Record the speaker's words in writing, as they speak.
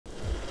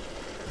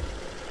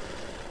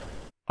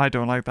I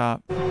don't like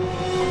that.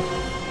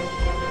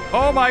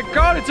 Oh my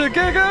god, it's a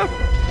giga!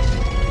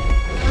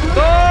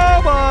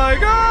 Oh my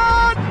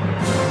god!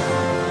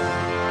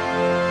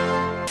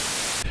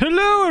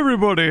 Hello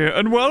everybody,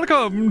 and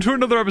welcome to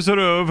another episode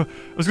of... I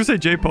was going to say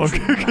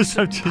J-Pog, because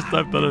I've just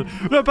typed that in.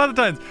 No,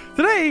 Valentine's.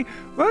 Today,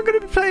 we're going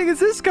to be playing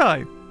as this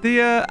guy, the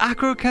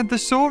Acro.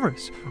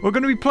 We're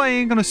going to be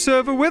playing on a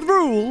server with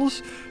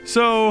rules,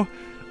 so...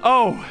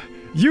 Oh,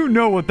 you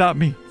know what that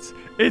means.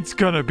 It's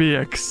going to be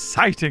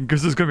exciting,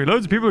 because there's going to be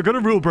loads of people who are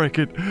going to rule break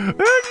it. And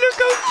look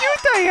how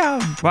cute I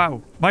am!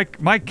 Wow,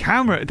 my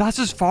camera, that's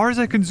as far as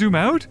I can zoom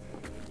out?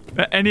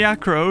 Any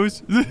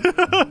Acros?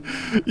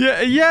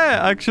 yeah,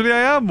 actually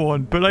I am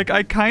one. But like,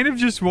 I kind of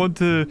just want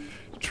to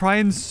try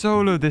and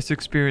solo this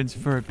experience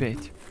for a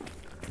bit.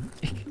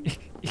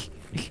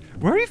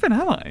 Where even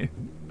am I?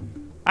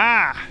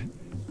 Ah,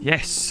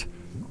 yes.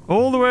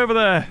 All the way over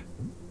there.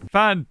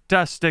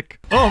 Fantastic.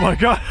 Oh my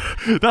god,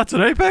 that's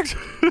an apex?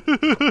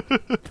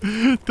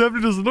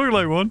 Definitely doesn't look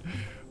like one.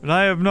 But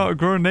I have not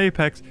grown an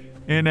apex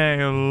in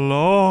a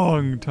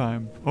long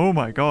time. Oh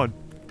my god.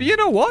 But you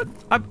know what?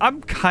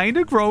 I'm kind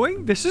of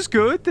growing. This is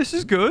good. This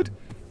is good.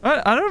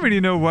 I don't really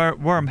know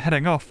where I'm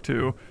heading off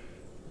to.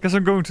 Guess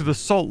I'm going to the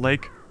salt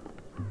lake.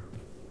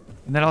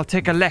 And then I'll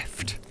take a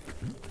left.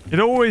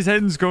 It always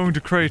ends going to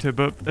crater,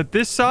 but at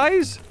this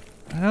size,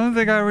 I don't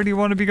think I really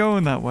want to be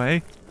going that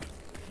way.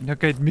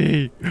 Look at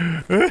me.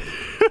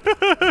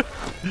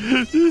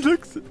 He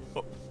looks...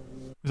 Oh,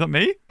 is that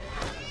me?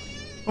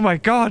 Oh my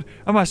god,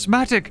 I'm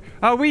asthmatic.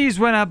 I wheeze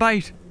when I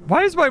bite.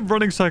 Why does my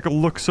running cycle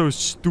look so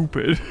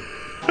stupid?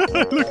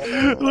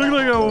 look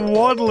like I'm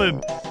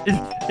waddling.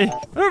 I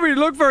don't really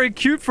look very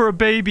cute for a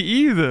baby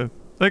either.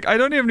 Like, I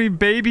don't have any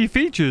baby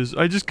features.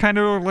 I just kind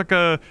of look like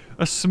a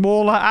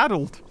smaller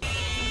adult.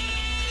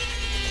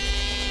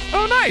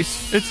 Oh,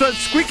 nice. It's that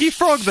squeaky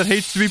frog that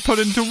hates to be put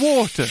into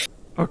water.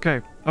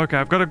 Okay, I've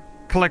got to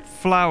collect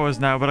flowers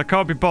now, but I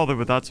can't be bothered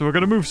with that, so we're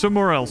going to move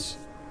somewhere else.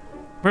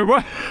 Wait,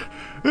 what?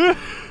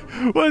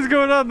 What is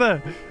going on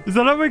there? Is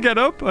that how we get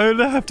up? I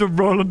have to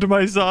roll onto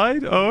my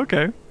side? Oh,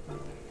 okay.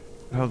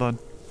 Hold on.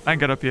 I can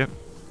get up here.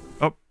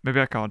 Oh, maybe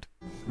I can't.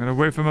 I'm going to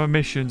wait for my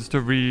missions to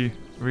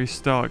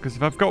restart, because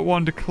if I've got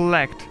one to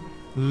collect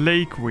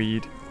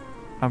lakeweed,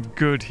 I'm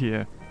good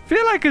here. I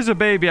feel like as a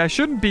baby, I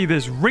shouldn't be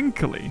this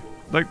wrinkly.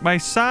 Like my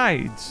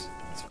sides.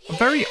 It's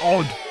very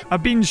odd.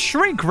 I've been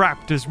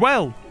shrink-wrapped as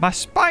well. My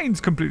spine's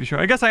completely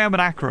shrunk. I guess I am an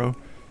Acro,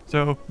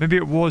 so maybe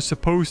it was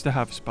supposed to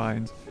have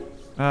spines.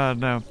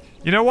 No.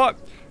 You know what?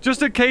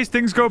 Just in case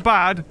things go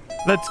bad,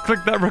 let's click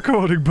that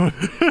recording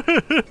button.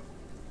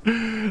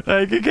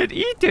 I can get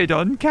eaten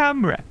on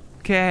camera.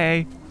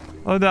 Okay.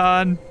 Hold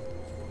on.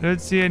 Don't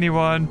see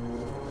anyone.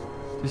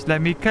 Just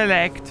let me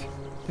collect.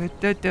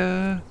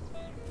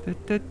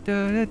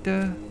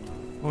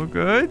 All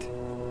good?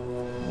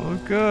 All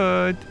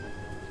good.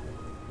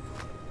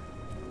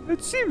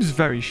 It seems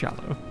very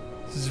shallow.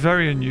 This is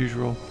very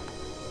unusual.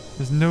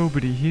 There's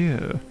nobody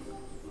here.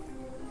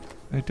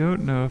 I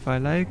don't know if I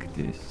like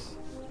this.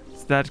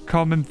 It's that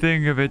common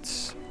thing of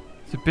it's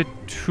a bit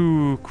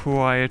too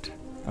quiet.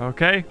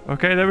 Okay,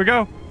 there we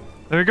go.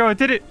 There we go, I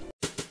did it.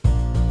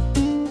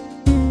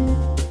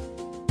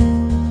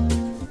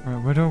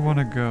 Alright, where do I want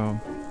to go?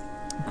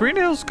 Green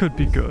Hills could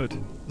be good.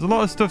 There's a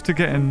lot of stuff to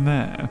get in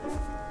there.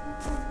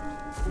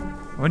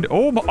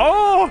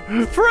 Oh,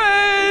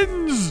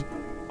 friends!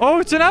 Oh,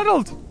 it's an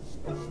adult!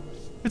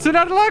 It's an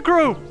adult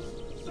Acro!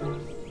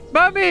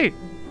 Mommy!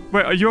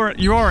 Wait, you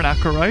are an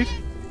Acro, right?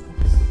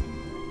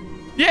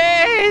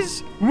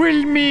 Yes!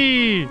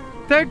 Wilmy!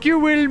 Thank you,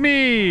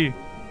 Wilmy!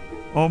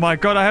 Oh my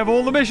god, I have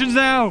all the missions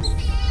now!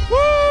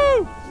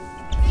 Woo!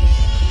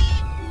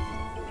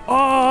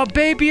 Oh,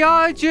 baby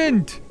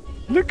Argent!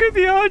 Look at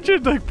the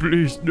Argent, like,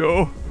 please,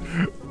 no.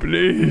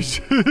 Please.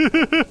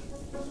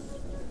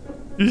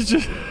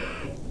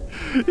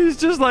 He's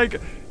just like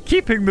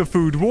keeping the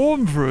food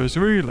warm for us,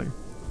 really.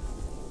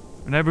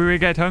 Whenever we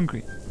get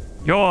hungry.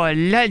 Your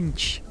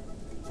lunch.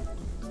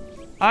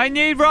 I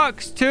need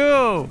rocks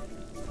too.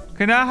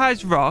 Can I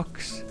have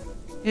rocks?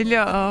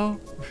 Hello.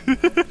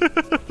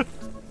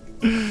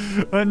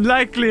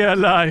 Unlikely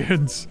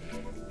alliance.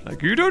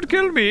 Like, you don't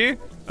kill me,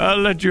 I'll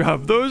let you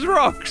have those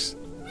rocks.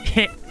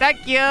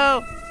 Thank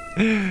you.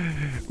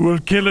 We'll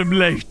kill him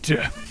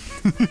later.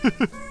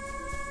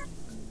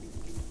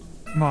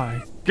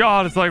 My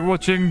god, it's like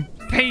watching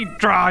paint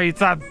dry. It's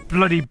that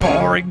bloody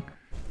boring.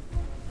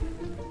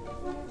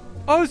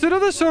 Oh, there's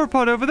another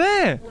sauropod over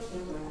there.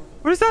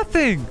 What is that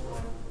thing?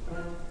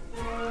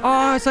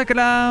 Oh, it's like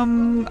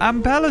an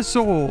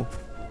ampelosaur.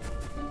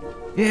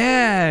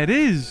 Yeah, it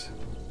is.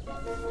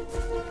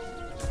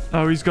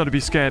 Oh, he's got to be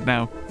scared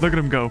now. Look at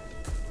him go.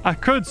 I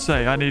could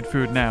say I need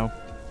food now.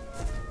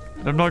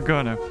 But I'm not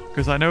gonna,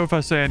 because I know if I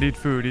say I need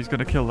food, he's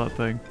gonna kill that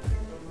thing.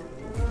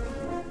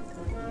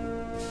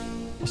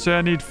 I'll say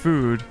I need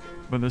food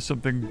when there's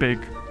something big.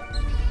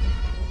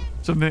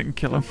 Something that can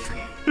kill him.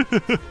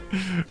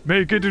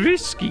 Make it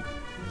risky.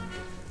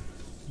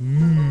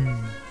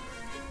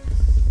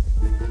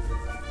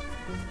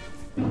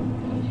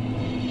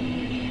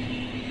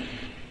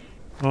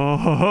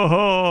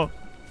 Oh,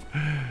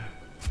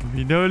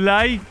 me no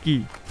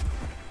likey.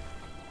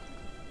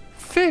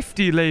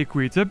 50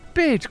 lakeweeds, a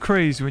bit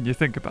crazy when you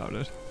think about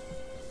it.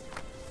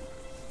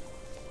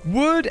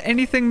 Would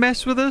anything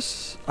mess with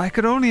us? I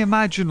could only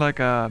imagine like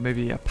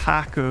maybe a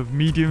pack of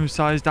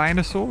medium-sized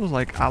dinosaurs,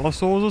 like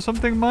allosaurs or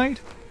something might.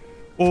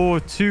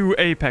 Or 2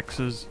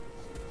 apexes.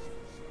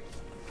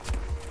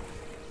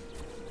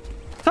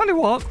 Tell you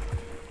what,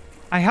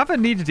 I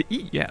haven't needed to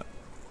eat yet,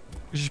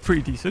 which is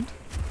pretty decent.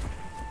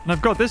 And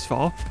I've got this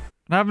far,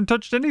 and I haven't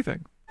touched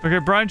anything. Okay,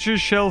 branches,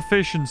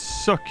 shellfish, and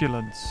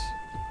succulents.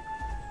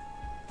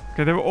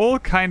 Okay, they were all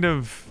kind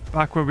of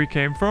back where we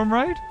came from,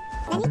 right?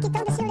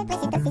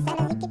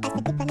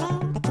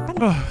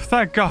 Oh,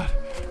 thank God.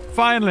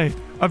 Finally,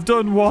 I've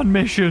done one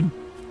mission.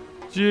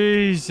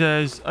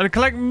 Jesus. And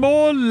collect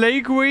more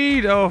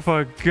lakeweed? Oh,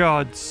 for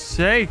God's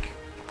sake.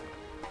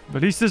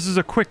 At least this is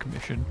a quick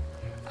mission.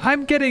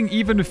 I'm getting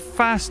even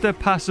faster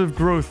passive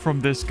growth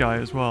from this guy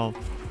as well.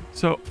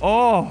 So,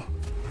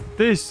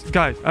 this,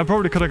 guys, I'm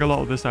probably cutting a lot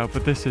of this out,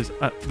 but this is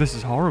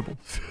horrible.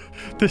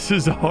 This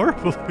is a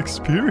horrible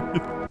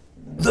experience.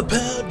 The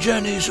pair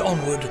journeys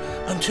onward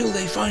until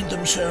they find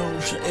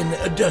themselves in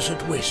a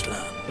desert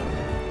wasteland.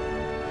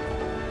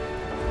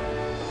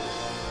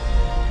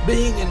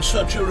 Being in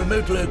such a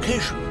remote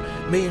location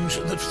means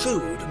that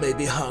food may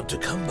be hard to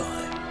come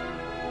by.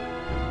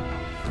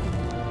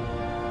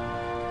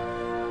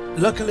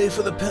 Luckily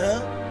for the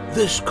pair,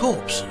 this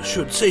corpse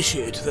should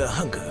satiate their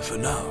hunger for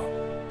now.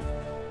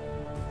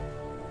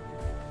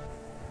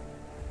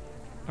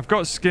 I've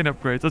got skin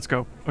upgrades. Let's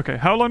go. Okay,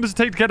 how long does it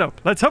take to get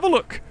up? Let's have a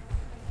look.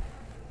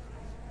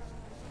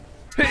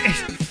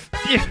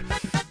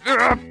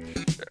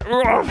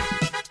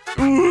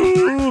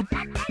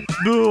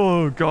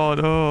 Oh, God.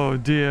 Oh,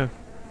 dear.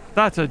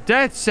 That's a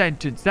death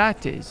sentence,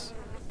 that is.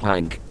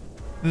 Pink.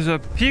 There's a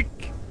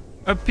pink.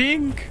 A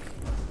pink.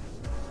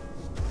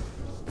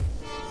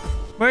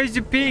 Where's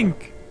the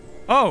pink?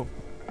 Oh.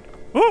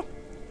 Oh.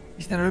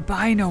 Is that a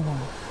albino one?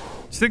 Do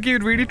you think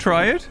you'd really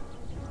try it?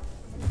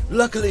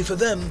 Luckily for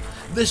them,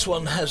 this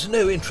one has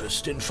no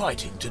interest in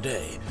fighting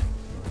today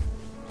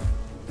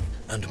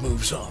and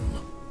moves on.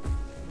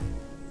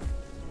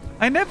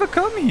 I never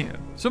come here,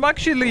 so I'm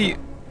actually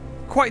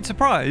quite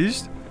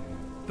surprised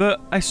that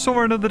I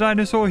saw another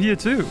dinosaur here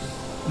too,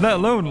 let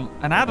alone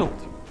an adult.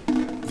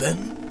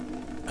 Then,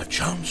 a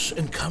chance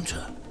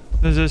encounter.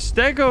 There's a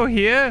stego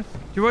here. Do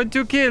you want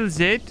to kill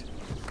it?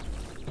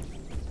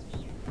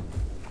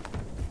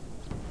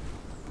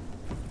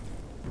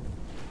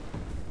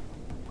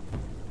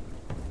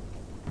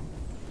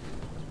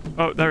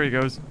 Oh, there he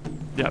goes.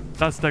 Yeah,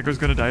 that stego's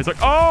gonna die. It's like,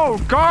 oh,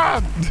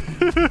 God!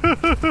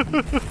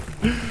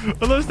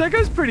 Although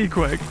stego's pretty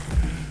quick.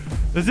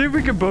 Let's see if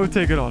we can both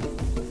take it on.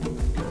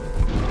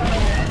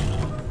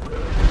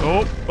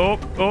 Oh, oh,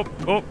 oh,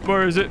 oh,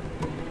 where is it?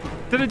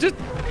 Did it just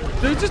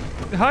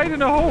hide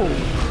in a hole?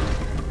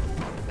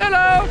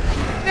 Hello!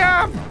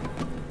 Yum!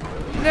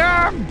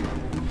 Yum!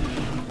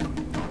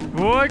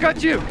 Oh, I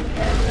got you!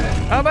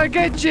 How'd I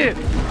get you?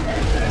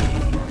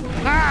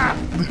 Ah!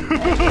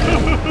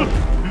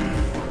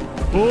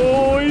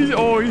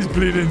 he's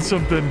bleeding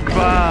something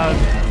bad.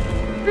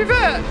 To be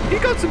fair, he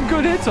got some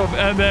good hits off,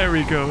 and there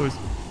he goes.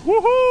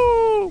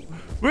 Woohoo!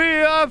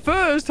 We are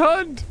first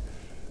hunt!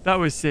 That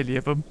was silly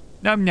of him.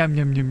 Yum, yum,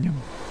 yum, yum,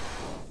 yum.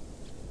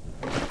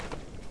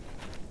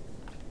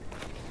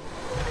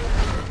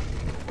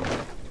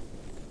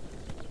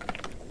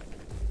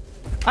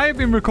 I have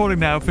been recording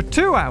now for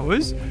 2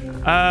 hours.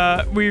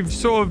 We've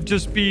sort of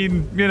just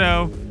been, you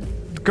know,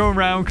 going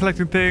around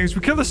collecting things.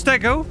 We killed a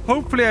stego.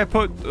 Hopefully I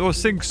put or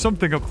sync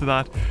something up to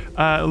that.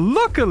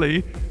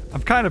 Luckily,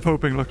 I'm kind of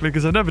hoping luckily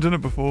because I've never done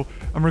it before,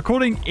 I'm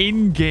recording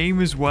in-game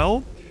as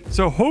well.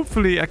 So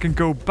hopefully I can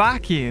go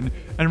back in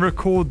and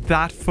record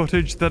that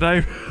footage that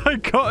I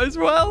got as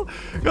well.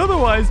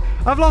 Otherwise,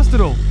 I've lost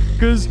it all.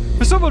 Because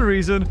for some odd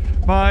reason,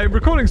 my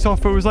recording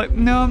software was like,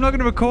 no, I'm not going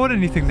to record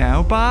anything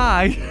now.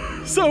 Bye.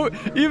 So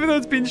even though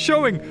it's been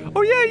showing,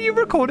 oh yeah, you're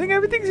recording,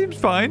 everything seems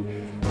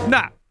fine.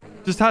 Nah,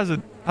 just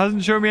hasn't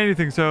shown me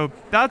anything. So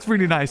that's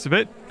really nice of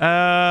it.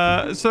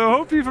 So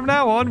hopefully from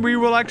now on, we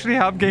will actually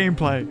have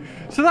gameplay.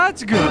 So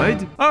that's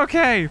good.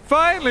 Okay,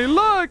 finally,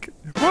 look,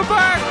 we're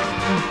back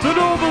to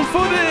normal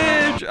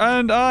footage.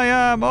 And I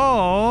am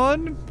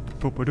on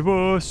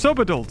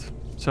sub-adult.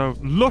 So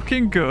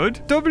looking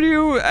good.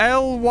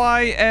 WLYMI.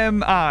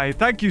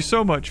 Thank you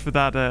so much for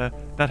that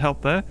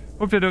help there.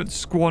 Hope I don't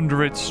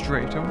squander it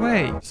straight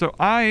away. So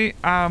I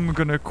am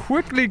going to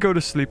quickly go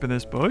to sleep in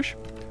this bush.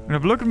 I'm going to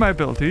have a look at my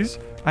abilities.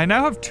 I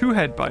now have 2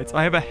 head bites.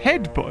 I have a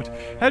headbutt.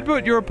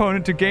 Headbutt your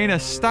opponent to gain a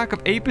stack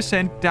of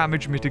 8%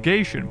 damage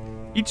mitigation.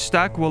 Each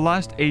stack will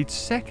last 8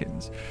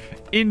 seconds.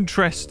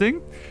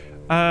 Interesting.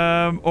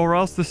 Or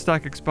else the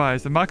stack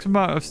expires. The maximum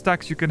amount of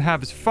stacks you can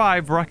have is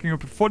 5, racking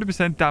up at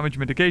 40% damage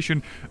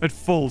mitigation at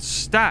full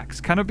stacks.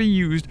 Cannot be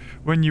used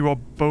when you are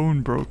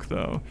bone broke,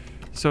 though.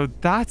 So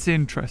that's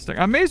interesting.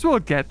 I may as well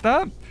get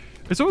that.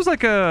 It's almost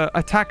like a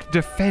attack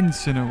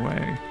defense in a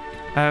way.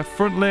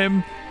 Front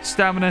limb,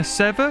 stamina,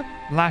 sever.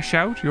 lash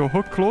out your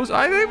hook claws.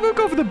 I think we'll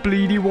go for the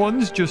bleedy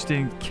ones just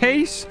in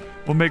case.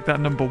 We'll make that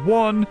number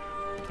 1.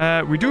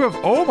 We do have,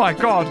 oh my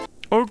god,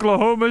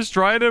 Oklahoma,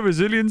 Strider,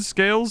 Resilient,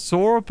 Scales,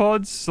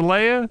 Sauropod,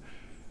 Slayer.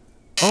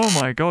 Oh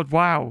my god,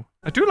 wow.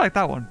 I do like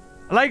that one.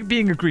 I like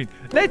being a green.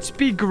 Let's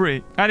be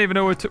green. I don't even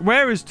know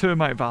where is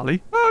Termite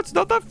Valley. Oh, it's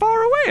not that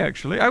far away,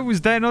 actually. I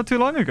was there not too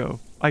long ago.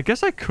 I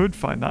guess I could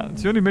find that.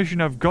 It's the only mission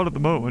I've got at the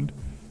moment.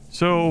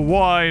 So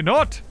why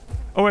not?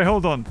 Oh, wait,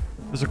 hold on.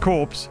 There's a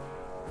corpse.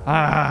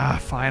 Ah,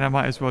 fine. I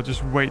might as well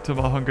just wait till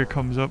my hunger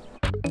comes up.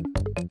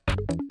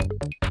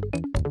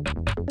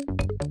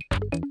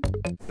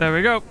 There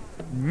we go.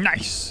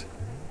 Nice.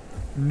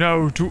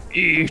 Now to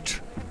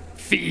eat.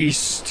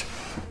 Feast.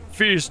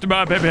 Feast,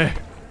 my baby.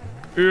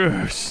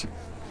 Yes.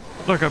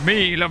 Look at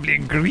me, lovely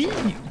and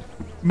green.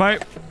 My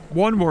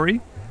one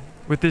worry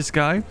with this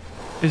guy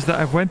is that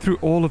I went through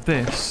all of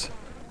this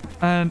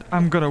and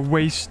I'm gonna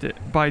waste it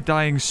by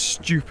dying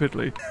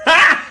stupidly.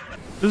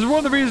 This is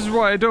one of the reasons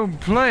why I don't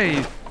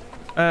play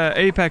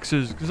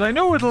Apexes, because I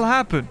know it'll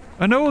happen.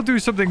 I know I'll do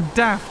something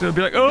daft. It'll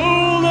be like,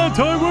 oh, that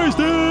time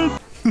wasted.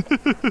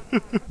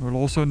 We'll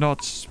also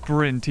not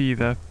sprint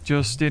either,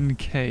 just in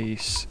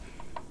case.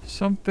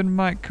 Something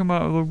might come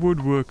out of the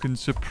woodwork and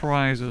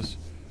surprise us.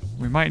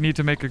 We might need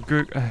to make a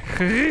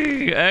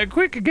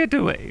quick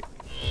getaway.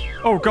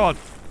 Oh god.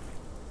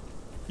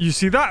 You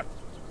see that?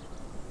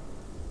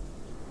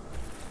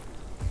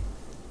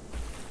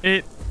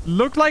 It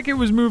looked like it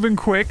was moving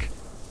quick.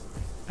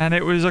 And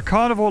it was a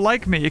carnivore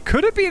like me. It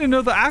could have been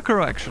another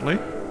Acro, actually.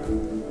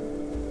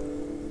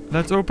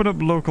 Let's open up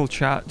local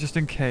chat, just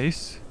in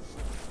case.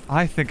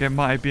 I think it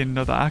might be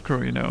another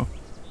Acro, you know.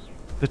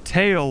 The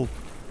tail,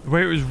 the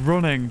way it was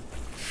running.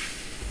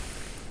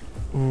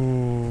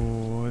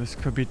 Ooh, this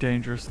could be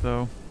dangerous,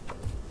 though.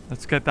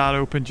 Let's get that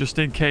open, just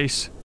in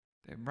case.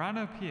 They ran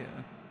up here.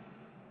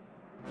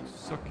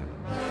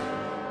 Succulents.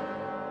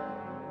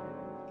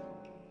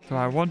 Do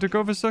I want to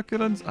go for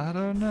succulents? I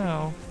don't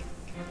know.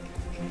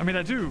 I mean,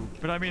 I do,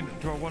 but I mean,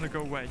 do I want to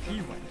go where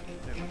he went?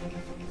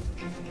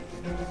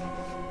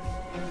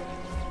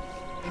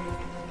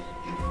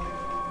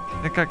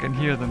 I think I can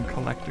hear them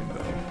collecting,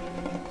 though.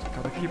 Just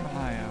gotta keep an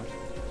eye out.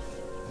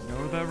 I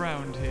know they're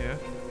around here.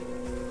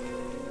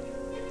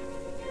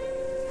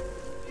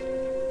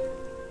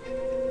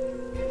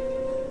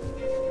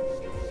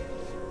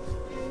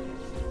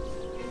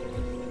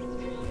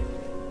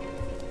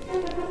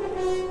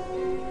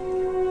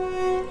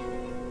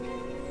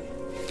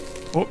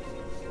 Oh.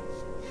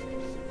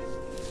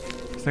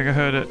 I think I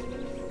heard it.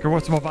 Okay,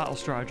 what's my battle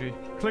strategy?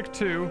 Click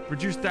 2,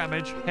 reduce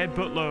damage,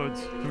 headbutt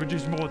loads to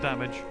reduce more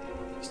damage.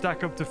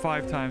 Stack up to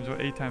 5 times or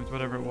 8 times,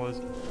 whatever it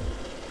was.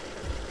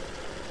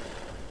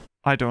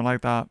 I don't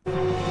like that.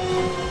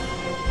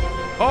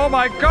 Oh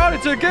my god,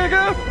 it's a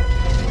Giga!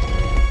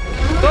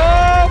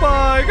 Oh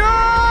my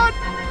god!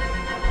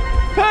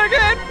 Peg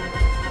it!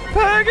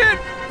 Peg it!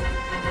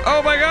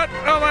 Oh my god!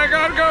 Oh my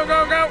god! Go,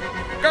 go, go!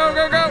 Go,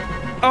 go, go!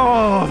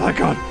 Oh my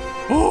god!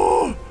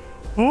 Oh!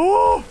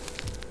 Oh!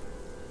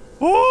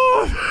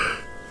 Oh!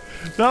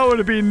 That would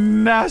have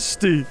been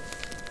nasty.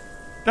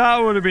 That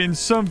would have been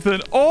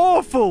something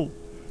awful.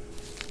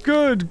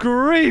 Good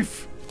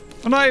grief.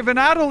 I'm not even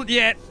adult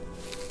yet.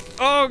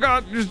 Oh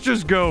god,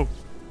 just go.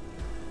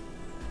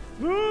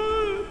 He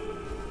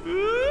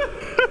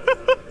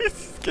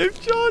just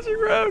kept charging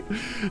around.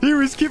 He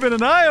was keeping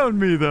an eye on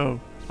me though.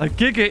 Like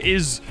Giga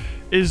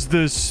is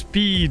the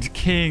speed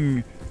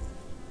king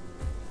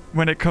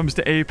when it comes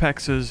to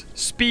Apexes.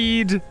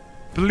 Speed,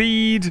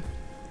 bleed,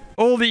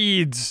 all the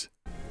eads.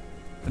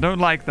 I don't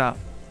like that.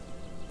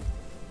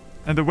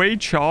 And the way he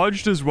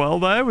charged as well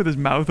there with his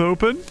mouth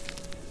open.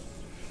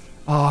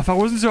 Oh, if I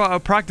wasn't so out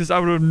of practice, I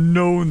would have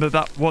known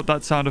what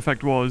that sound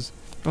effect was.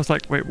 I was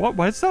like, wait, what?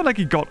 Why did it sound like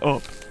he got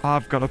up?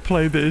 I've got to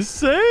play this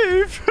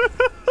safe.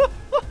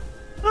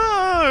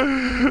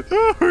 Oh,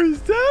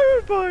 he's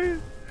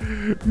terrifying.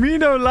 Me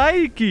no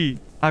likey.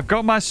 I've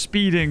got my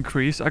speed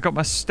increase. I got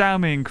my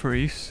stamina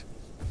increase.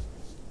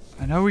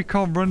 I know we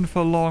can't run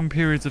for long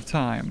periods of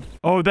time.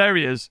 Oh, there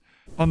he is.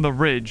 On the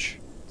ridge.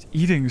 He's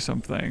eating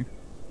something.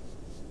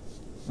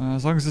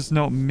 As long as it's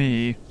not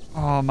me.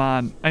 Oh,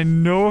 man. I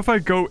know if I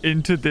go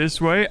into this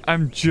way,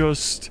 I'm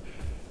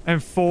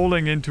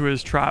falling into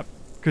his trap.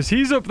 Because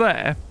he's up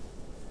there.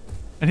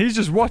 And he's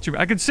just watching me.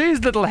 I can see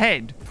his little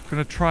head. I'm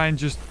going to try and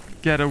just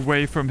get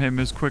away from him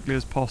as quickly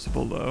as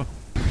possible, though.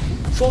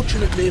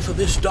 Fortunately for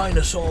this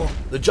dinosaur,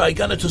 the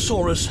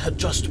Giganotosaurus had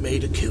just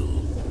made a kill.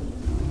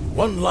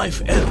 One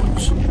life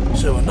ends,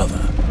 so another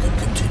can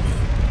continue.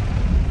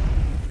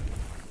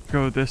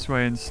 Go this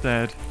way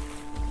instead.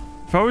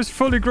 If I was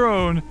fully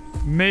grown,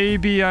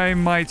 maybe I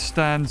might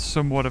stand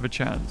somewhat of a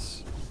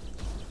chance.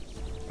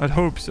 I'd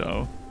hope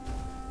so.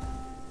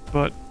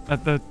 But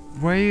at the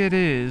way it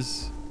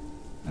is,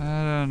 I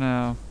don't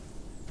know.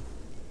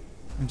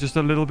 I'm just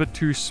a little bit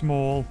too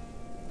small.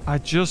 I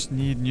just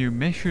need new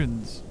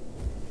missions.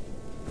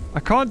 I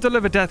can't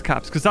deliver death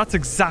caps because that's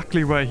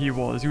exactly where he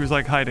was. He was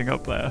like hiding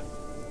up there.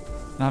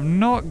 And I'm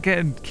not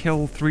getting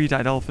kill 3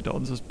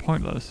 Didelphodons. It's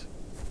pointless.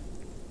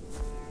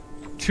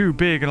 2 too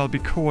big and I'll be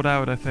caught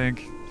out, I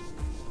think.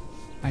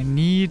 I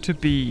need to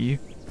be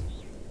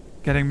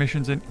getting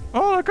missions in.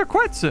 Oh, like a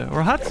Quetzal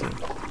or a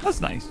Hatsa. That's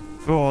nice.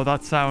 Oh,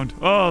 that sound.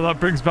 Oh, that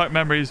brings back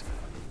memories.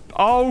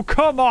 Oh,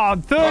 come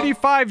on.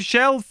 35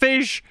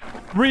 shellfish?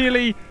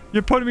 Really?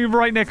 You're putting me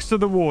right next to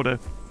the water.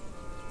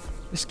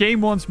 This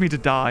game wants me to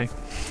die.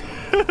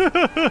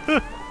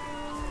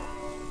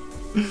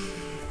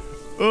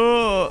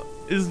 Oh,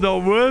 it's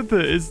not worth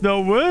it. It's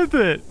not worth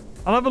it.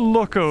 I'll have a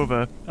look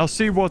over. I'll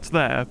see what's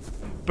there.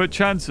 But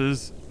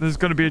chances, there's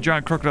going to be a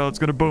giant crocodile that's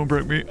going to bone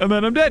break me. And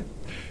then I'm dead.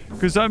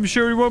 Because I'm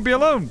sure he won't be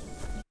alone.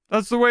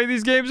 That's the way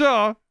these games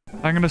are.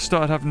 I'm going to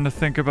start having to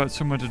think about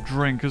somewhere to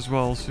drink as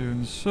well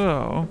soon.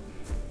 So,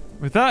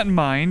 with that in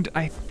mind,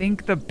 I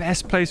think the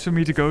best place for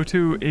me to go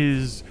to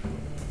is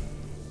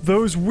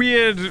those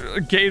weird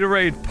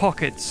Gatorade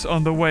pockets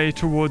on the way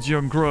towards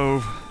Young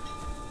Grove.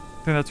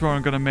 I think that's where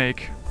I'm going to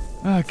make.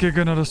 Ah,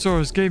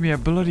 Giganotosaurus gave me a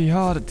bloody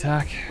heart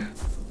attack.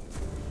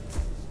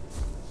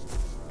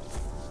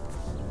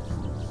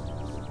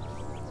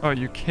 Oh, are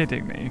you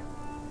kidding me?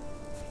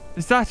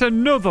 Is that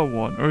another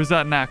one, or is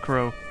that an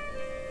Acro?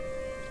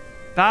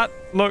 That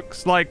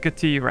looks like a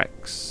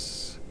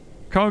T-Rex.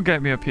 Can't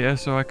get me up here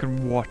so I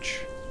can watch.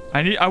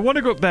 I want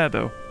to go up there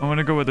though. I want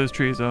to go where those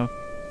trees are.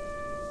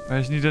 I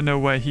just need to know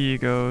where he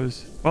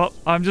goes. Well,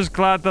 I'm just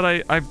glad that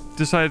I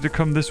decided to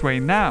come this way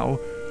now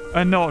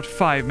and not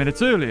 5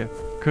 minutes earlier.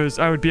 Because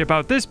I would be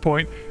about this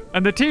point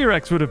and the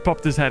T-Rex would have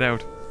popped his head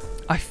out.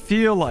 I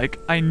feel like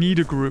I need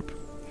a group.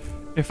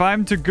 If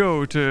I'm to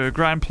go to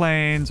Grand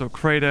Plains or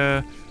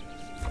Crater,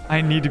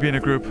 I need to be in a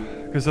group.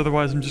 Because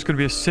otherwise I'm just going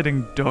to be a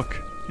sitting duck.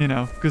 You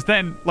know, because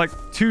then, like,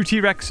 2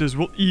 T-Rexes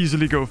will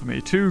easily go for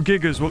me. 2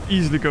 Gigas will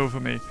easily go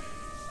for me.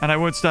 And I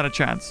won't stand a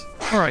chance.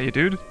 Alright, you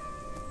dude.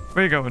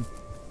 Where you going?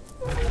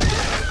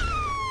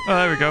 Oh,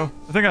 there we go.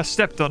 I think I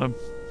stepped on him.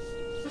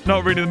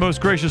 Not really the most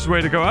gracious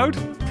way to go out.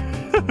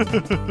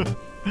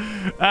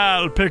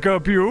 I'll pick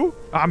up you.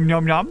 Yum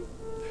yum.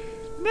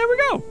 And there we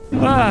go.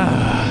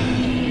 Ah,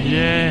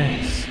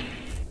 yes.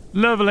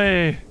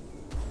 Lovely.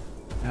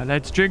 Now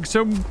let's drink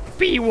some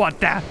bee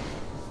water.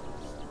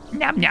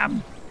 Yum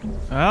yum.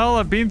 Well,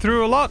 I've been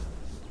through a lot.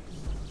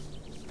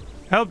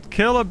 Helped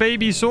kill a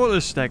baby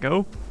Saurus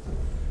stego.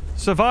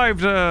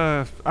 Survived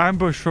an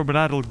ambush from an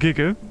adult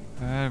Giga.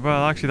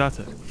 Well, actually, that's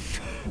it.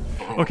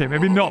 Okay,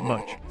 maybe not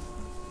much.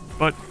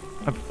 But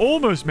I've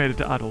almost made it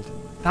to adult.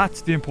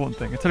 That's the important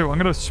thing. I tell you what, I'm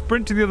going to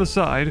sprint to the other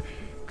side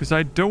because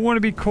I don't want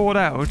to be caught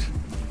out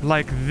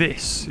like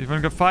this. You've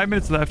only got 5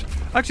 minutes left.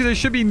 Actually, there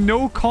should be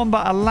no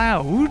combat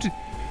allowed.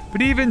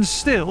 But even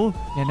still,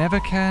 you never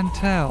can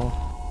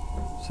tell.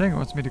 Saying it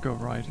wants me to go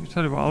right. I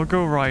tell you what, I'll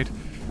go right.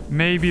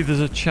 Maybe there's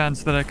a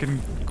chance that I can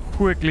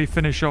quickly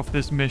finish off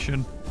this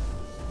mission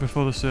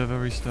before the server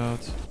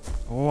restarts.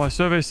 Oh, our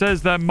survey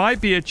says there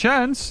might be a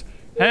chance.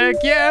 Heck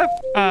yeah!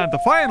 And the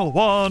final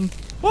one.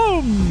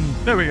 Boom!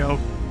 There we go.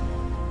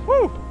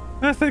 Woo!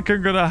 I think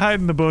I'm gonna hide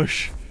in the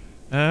bush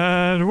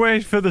and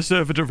wait for the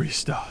server to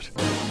restart.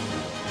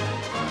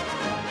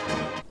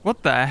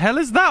 What the hell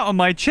is that on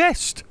my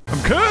chest?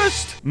 I'm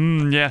cursed!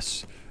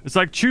 Yes. It's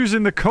like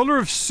choosing the color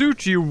of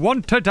suit you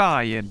want to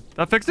die in.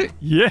 That fix it?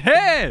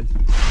 Yes!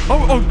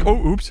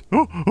 Oh, oops.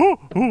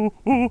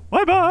 Oh,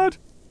 my bad.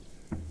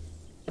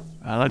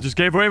 Well, I just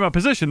gave away my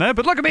position there,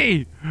 but look at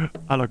me!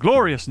 I look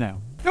glorious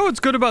now. You know what's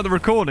good about the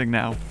recording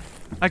now?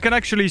 I can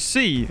actually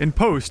see in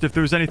post if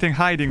there was anything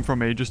hiding from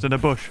me just in a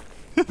bush.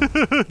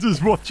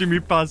 Just watching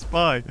me pass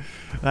by.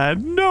 I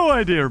had no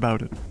idea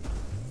about it.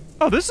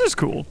 Oh, this is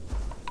cool.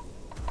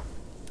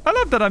 I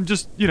love that I'm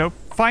just, you know,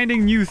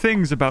 finding new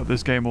things about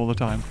this game all the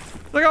time.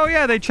 Like, oh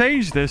yeah, they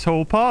changed this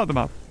whole part of the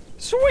map.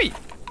 Sweet!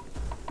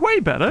 Way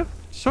better.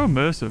 So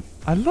immersive.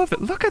 I love it.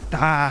 Look at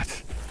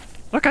that.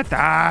 Look at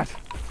that.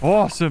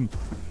 Awesome.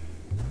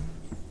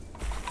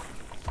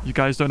 You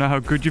guys don't know how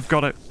good you've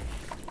got it.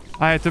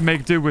 I had to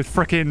make do with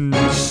frickin'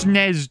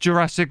 SNES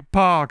Jurassic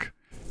Park.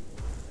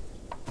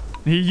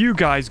 Here you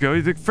guys go.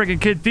 The frickin'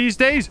 kid these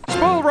days.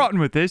 Spoil rotten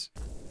with this.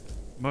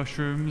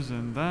 Mushrooms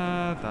and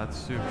that. That's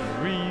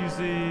super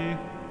easy.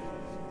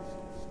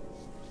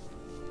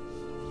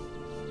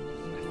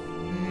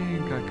 I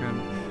think I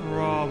can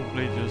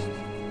probably just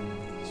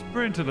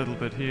sprint a little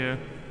bit here.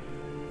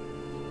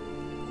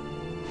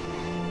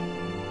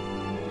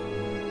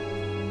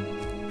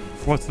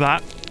 What's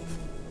that?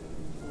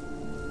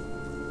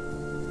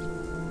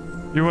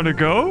 You want to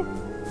go?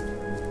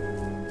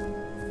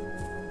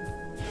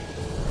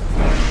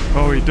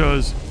 Oh, he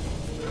does.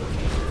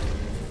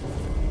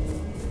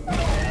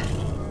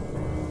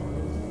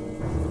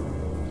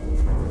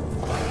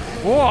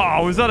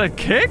 Wow, is that a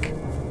kick?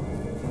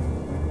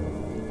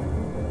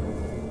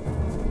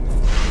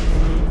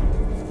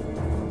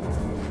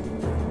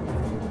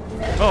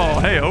 Oh,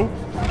 hey-oh.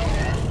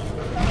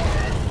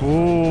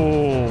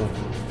 Oh.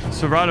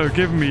 Serrato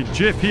giving me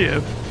jip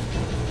here.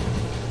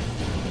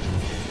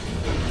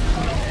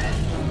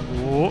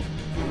 Oh.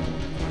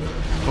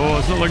 Oh,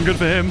 it's not looking good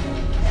for him.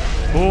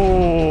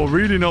 Oh,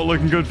 really not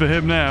looking good for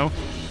him now.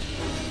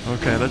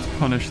 Okay, let's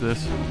punish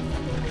this.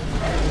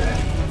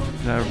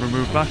 Now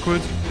remove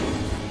backwards.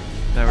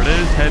 There it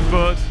is.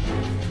 Headbutt.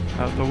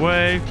 Out the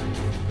way.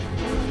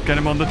 Get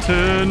him on the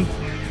turn.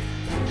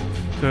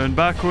 Turn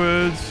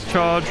backwards.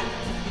 Charge.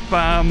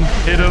 Bam.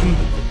 Hit him.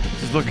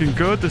 This is looking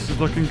good. This is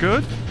looking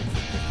good.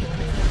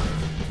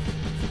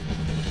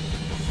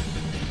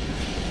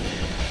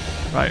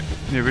 Right.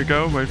 Here we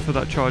go. Wait for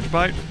that charge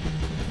bite.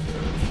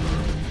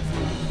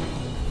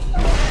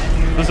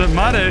 Doesn't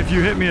matter if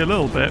you hit me a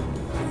little bit.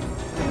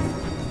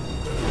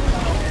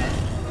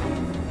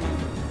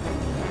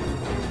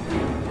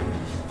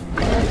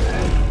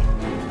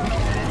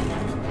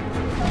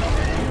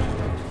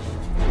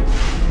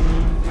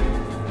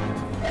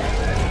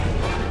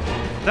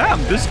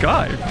 Damn, this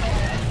guy.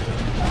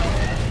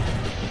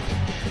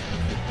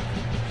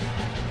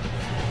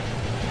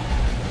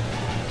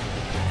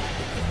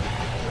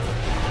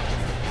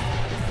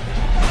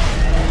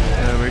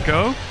 There we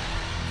go.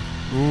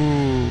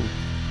 Ooh.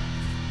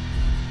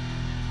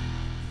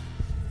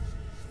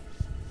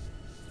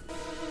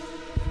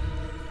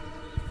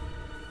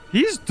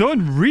 He's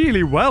done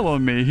really well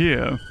on me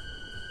here.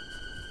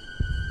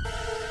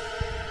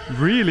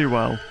 Really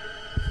well.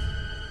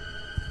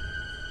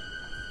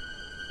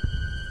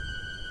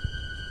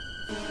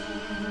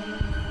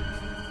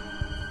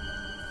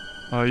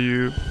 Are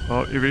you...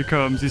 Oh, here he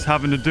comes. He's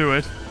having to do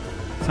it.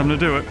 He's having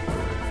to do it.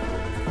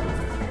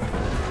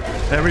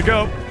 There we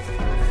go.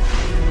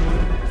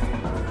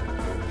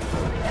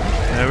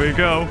 There we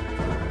go.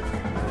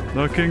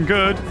 Looking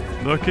good.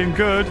 Looking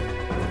good.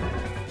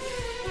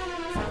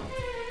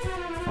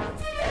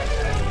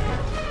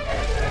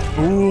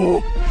 Ooh.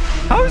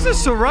 How is a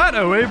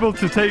Serrato able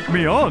to take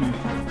me on?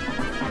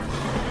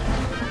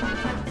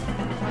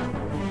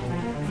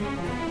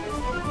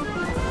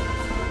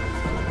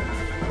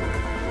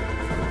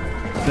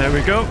 There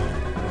we go.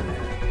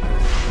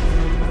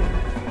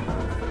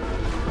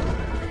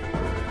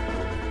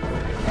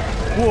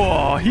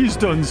 Whoa, he's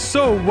done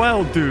so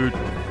well, dude.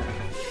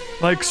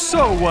 Like,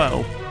 so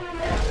well.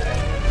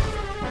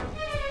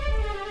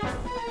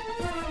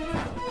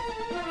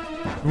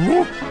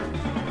 Woo.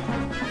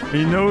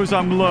 He knows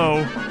I'm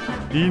low.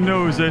 He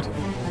knows it.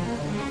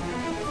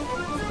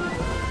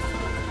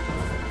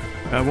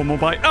 One more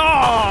bite.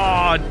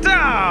 Oh,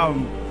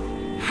 damn!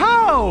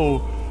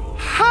 How?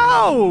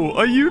 How?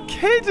 Are you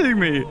kidding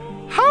me?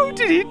 How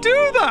did he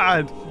do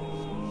that?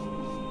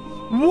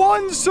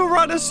 One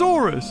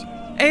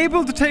Ceratosaurus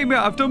able to take me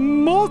out after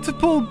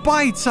multiple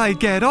bites I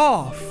get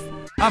off.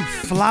 I'm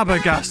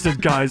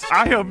flabbergasted, guys.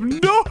 I have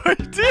no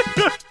idea.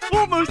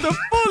 Almost a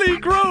fully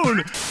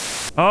grown.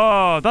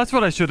 Oh, that's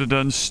what I should have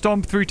done.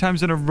 Stomp 3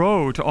 times in a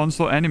row to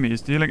onslaught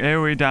enemies. Dealing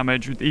AoE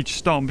damage with each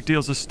stomp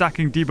deals a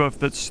stacking debuff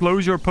that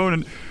slows your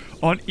opponent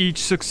on each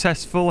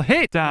successful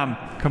hit. Damn.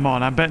 Come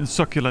on, I'm betting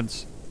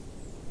succulents.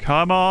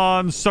 Come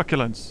on,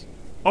 succulents.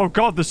 Oh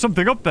god, there's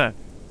something up there.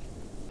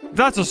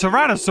 That's a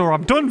Ceratosaur.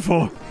 I'm done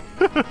for.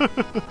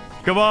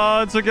 Come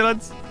on,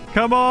 succulents.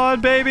 Come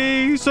on,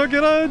 baby.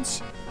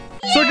 Succulents.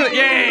 Succulents.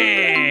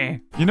 Yeah.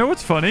 You know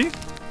what's funny?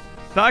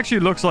 That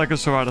actually looks like a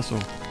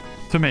Ceratosaur.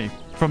 To me.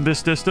 From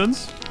this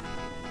distance.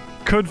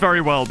 Could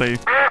very well be.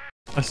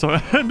 I saw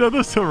another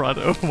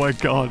Cerrato. Oh my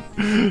god.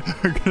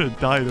 I'm gonna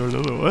die to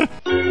another one.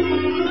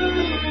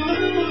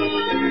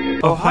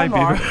 Oh, hi,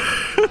 Beaver.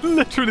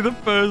 Literally the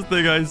first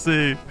thing I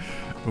see.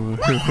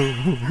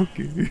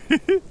 Okay.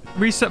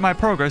 Reset my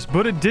progress,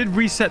 but it did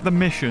reset the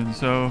mission,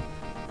 so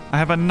I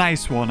have a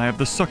nice one. I have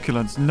the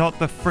succulents, not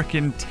the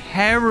freaking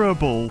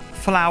terrible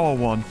flower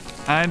one.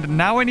 And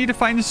now I need to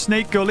find a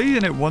Snake Gully,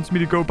 and it wants me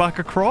to go back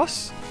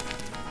across.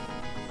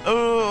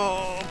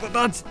 Oh, but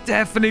that's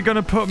definitely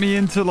gonna put me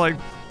into, like,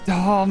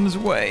 harm's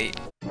way.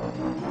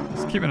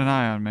 It's keeping an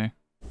eye on me.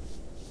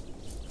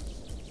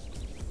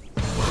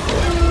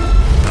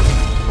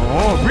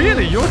 Oh,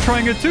 really? You're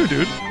trying it too,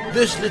 dude?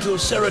 This little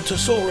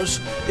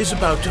Ceratosaurus is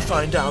about to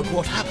find out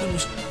what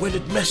happens when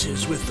it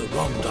messes with the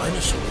wrong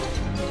dinosaur.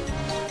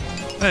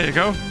 There you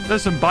go.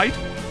 There's some bite.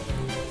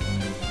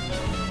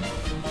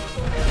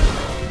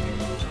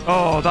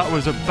 Oh, that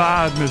was a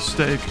bad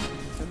mistake.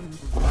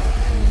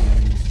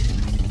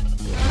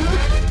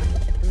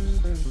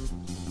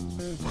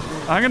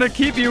 I'm gonna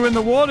keep you in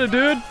the water,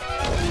 dude.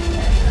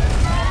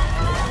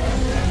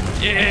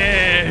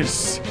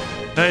 Yes!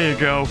 There you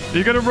go.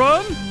 You gonna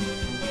run?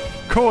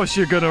 Of course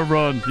you're gonna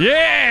run.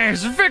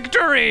 Yes!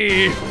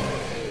 Victory!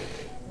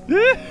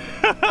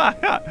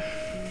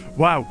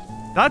 Wow.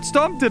 That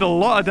stomp did a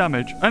lot of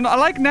damage. And I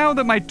like now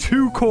that my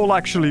 2 call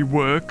actually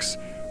works.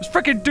 I was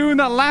freaking doing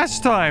that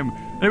last time.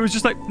 And it was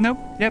just like, nope,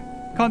 yep,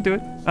 can't do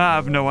it. I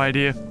have no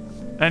idea.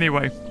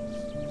 Anyway,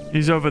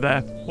 he's over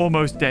there.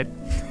 Almost dead.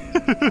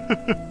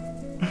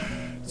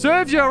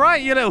 Serves you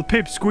right, you little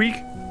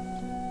pipsqueak.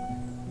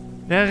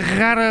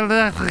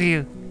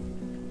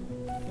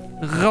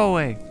 Go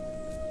away.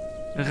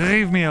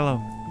 Leave me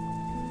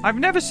alone. I've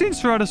never seen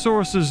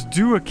Ceratosauruses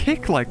do a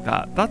kick like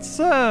that. That's,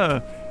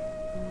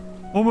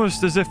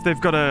 almost as if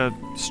they've got a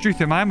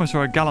Struthiomimus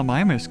or a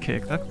Gallimimus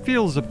kick. That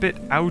feels a bit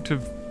out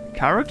of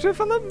character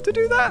for them to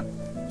do that.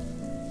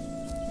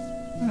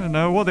 I don't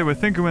know what they were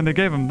thinking when they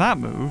gave him that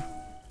move.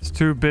 There's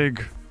two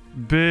big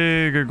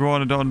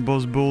iguanodon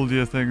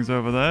buzzbuldia things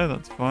over there.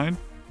 That's fine.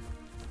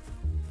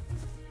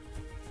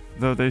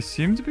 Though they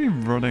seem to be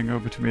running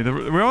over to me.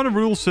 We're on a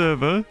rule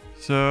server,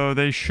 so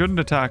they shouldn't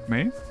attack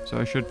me. So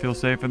I should feel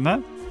safe in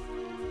that.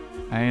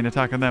 I ain't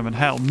attacking them, and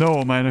hell no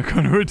am I not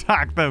going to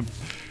attack them.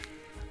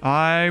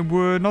 I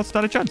would not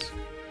stand a chance.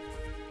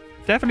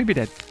 Definitely be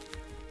dead.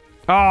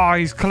 Oh,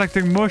 he's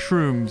collecting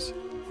mushrooms.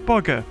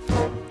 Bugger.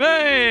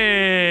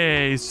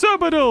 Hey!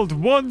 Subadult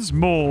once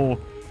more.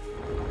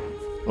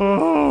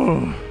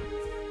 Oh.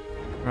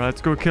 Right,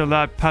 let's go kill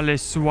that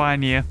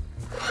Paliswania.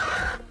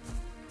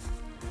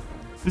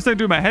 At least I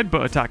do my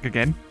headbutt attack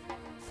again.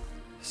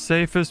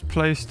 Safest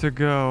place to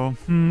go.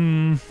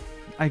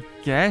 I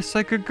guess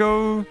I could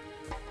go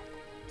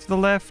to the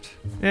left.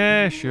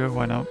 Yeah, sure,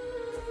 why not?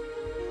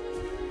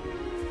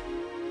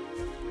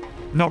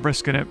 Not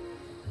risking it.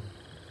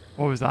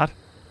 What was that?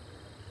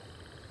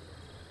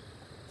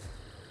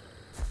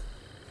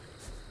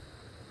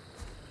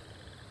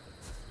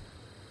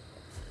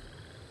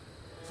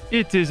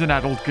 It is an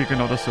adult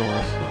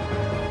Giganotosaurus.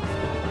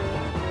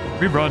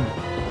 We run.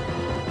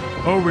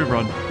 Oh, we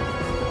run.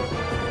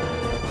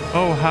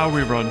 Oh, how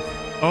we run.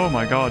 Oh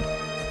my god.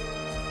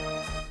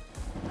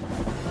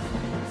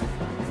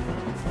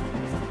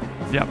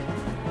 Yep.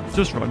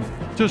 Just run.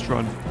 Just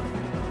run.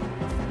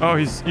 Oh,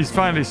 he's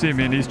finally seen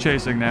me and he's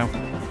chasing now.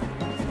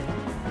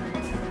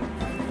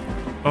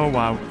 Oh,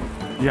 wow.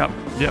 Yep.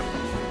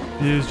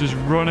 He is just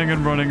running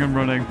and running and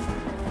running.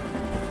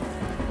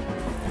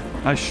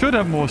 I should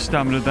have more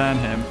stamina than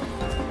him.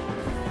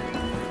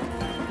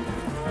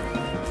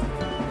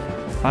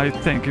 I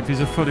think, if he's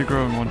a fully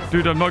grown one.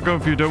 Dude, I'm not going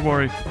for you, don't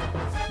worry.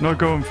 Not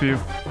going for you.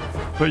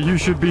 But you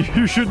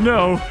should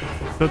know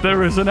that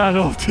there is an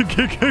adult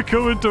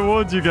coming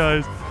towards you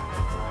guys.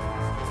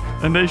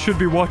 And they should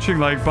be watching,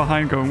 like,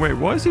 behind going, wait,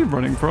 what is he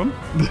running from?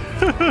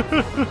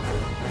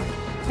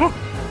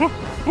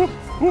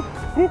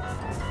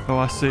 Oh,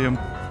 I see him.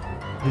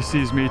 He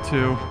sees me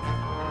too.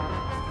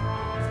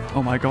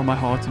 Oh my god, my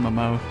heart's in my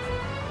mouth.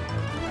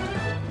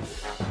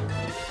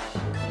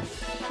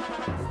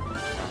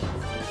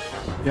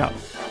 Yeah.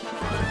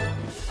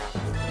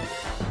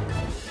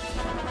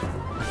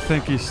 I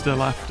think he's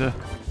still after.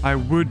 I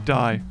would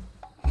die.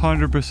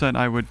 100%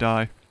 I would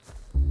die.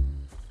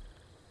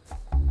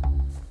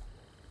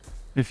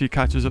 If he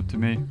catches up to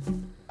me.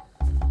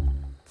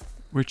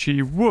 Which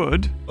he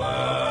would.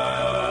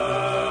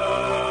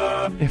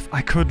 If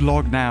I could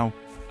log now.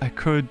 I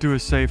could do a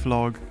safe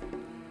log.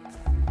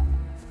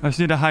 I just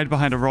need to hide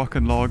behind a rock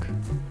and log.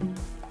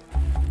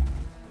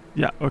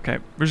 Yeah, okay.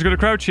 We're just gonna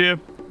crouch here.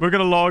 We're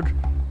gonna log.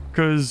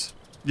 Because,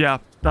 yeah,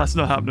 that's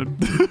not happening.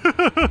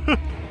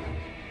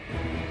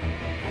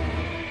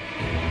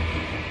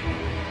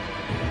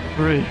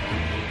 3,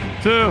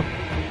 2,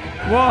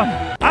 1.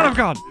 And I'm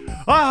gone.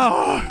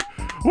 Ah!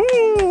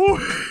 Woo!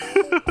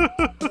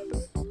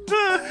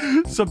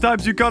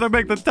 Sometimes you gotta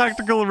make the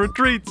tactical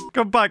retreats.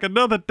 Come back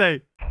another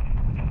day.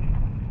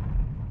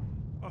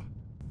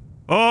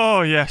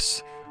 Oh,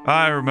 yes.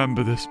 I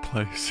remember this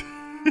place.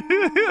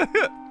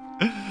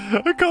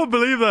 I can't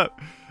believe that.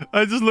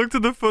 I just looked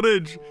at the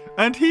footage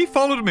and he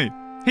followed me.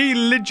 He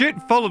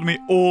legit followed me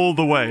all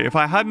the way. If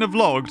I hadn't have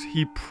logged,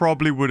 he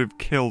probably would have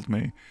killed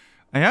me.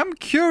 I am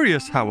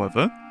curious,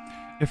 however,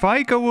 if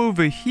I go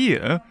over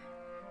here,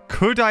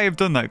 could I have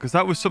done that? Because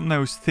that was something I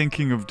was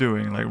thinking of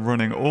doing, like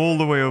running all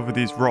the way over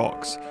these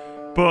rocks.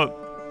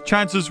 But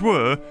chances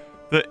were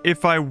that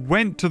if I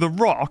went to the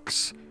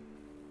rocks,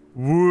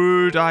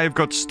 would I have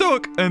got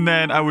stuck and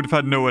then I would have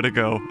had nowhere to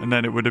go, and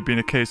then it would have been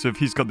a case of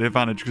he's got the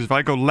advantage, because if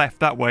I go left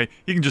that way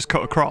he can just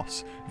cut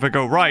across. If I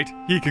go right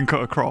he can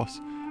cut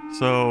across,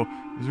 so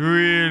it's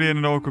really in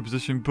an awkward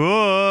position.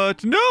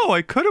 But no,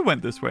 I could have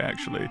went this way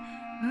actually.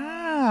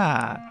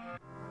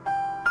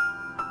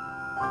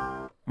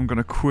 I'm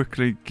gonna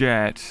quickly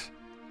get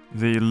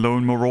the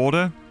Lone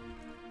Marauder,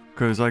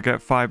 because I get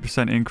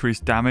 5%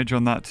 increased damage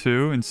on that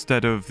too,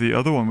 instead of the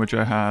other one which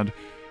I had,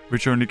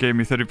 which only gave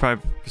me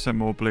 35%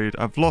 more bleed.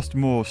 I've lost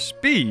more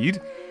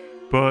speed,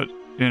 but,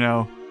 you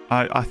know,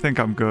 I think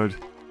I'm good.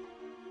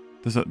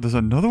 There's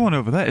another one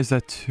over there. Is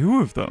there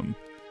two of them?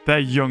 They're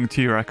young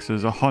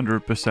T-Rexes,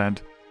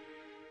 100%.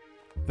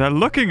 They're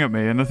looking at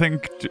me, and I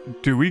think,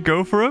 do we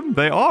go for them?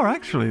 They are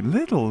actually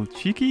little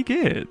cheeky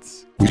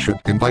kids. We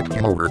should invite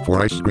him over for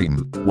ice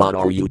cream. What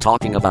are you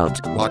talking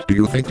about? What do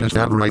you think his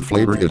favorite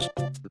flavor is?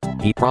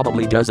 He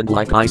probably doesn't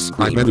like ice I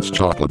cream. bet it's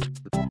chocolate.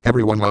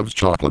 Everyone loves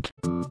chocolate.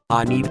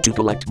 I need to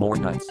collect more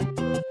nuts.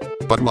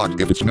 But what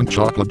if it's mint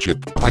chocolate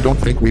chip? I don't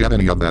think we have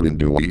any of that in,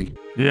 do we?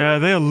 Yeah,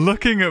 they're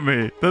looking at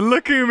me. They're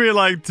looking at me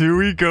like, do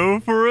we go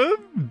for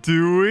him?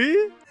 Do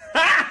we?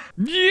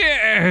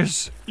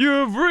 Yes!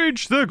 You've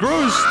reached the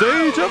growth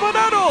stage of an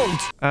adult!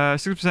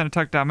 6%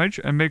 attack damage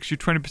and makes you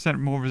 20%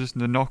 more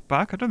resistant to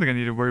knockback. I don't think I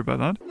need to worry about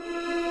that.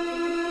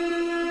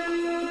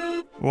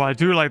 Well, I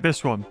do like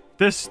this one.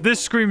 This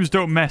screams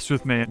don't mess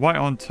with me. White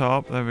on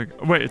top. There we go.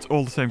 Wait, it's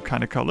all the same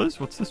kind of colors?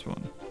 What's this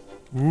one?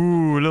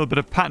 Ooh, a little bit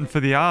of pattern for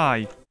the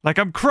eye. Like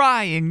I'm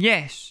crying,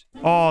 yes.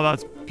 Oh,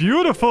 that's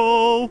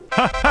beautiful.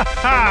 Ha ha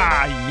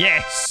ha,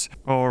 yes.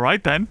 All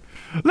right then.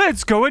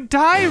 Let's go and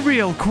die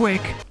real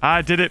quick.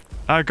 I did it.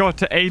 I got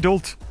to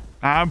adult.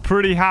 I'm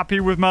pretty happy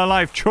with my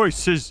life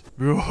choices.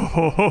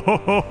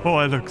 Oh,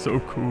 I look so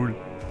cool.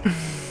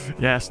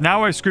 Yes,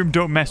 now I scream,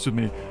 don't mess with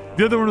me.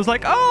 The other one was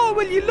like, oh,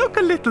 well, you look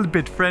a little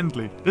bit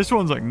friendly. This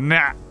one's like,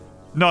 nah,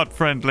 not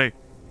friendly.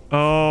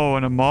 Oh,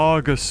 an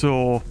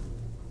amargasaur.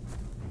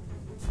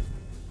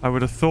 I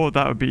would have thought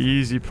that would be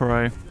easy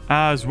prey.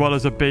 As well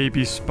as a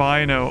baby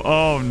Spino.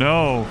 Oh,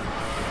 no.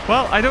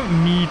 Well, I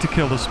don't need to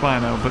kill the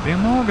Spino, but the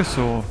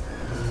amargasaur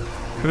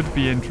could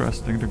be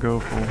interesting to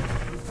go for.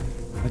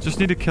 I just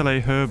need to kill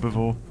a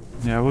herbivore.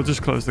 Yeah, we'll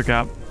just close the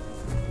gap.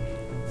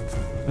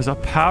 There's a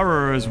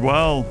para as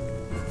well.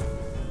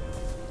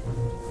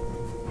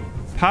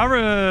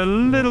 Para, a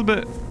little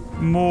bit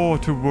more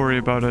to worry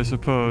about, I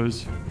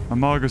suppose.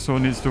 Amargasaur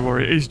needs to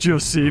worry. He's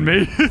just seen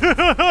me.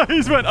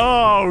 He's went,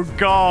 oh,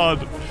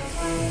 God.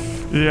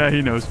 Yeah,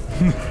 he knows.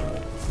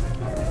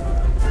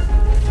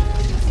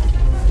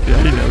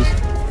 Yeah, he knows.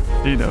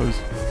 He knows.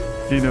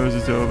 He knows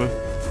it's over.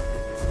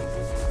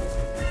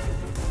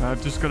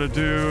 I've just got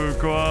to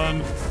go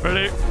on.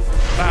 Ready?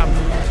 Bam.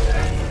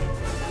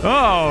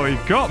 Oh, he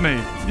got me.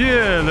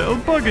 Yeah, little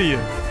bugger you.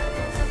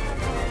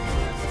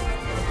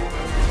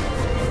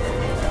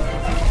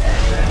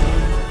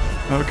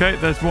 Okay,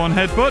 there's one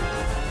headbutt.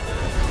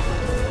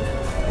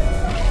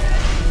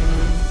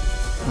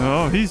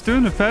 Oh, he's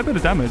doing a fair bit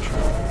of damage.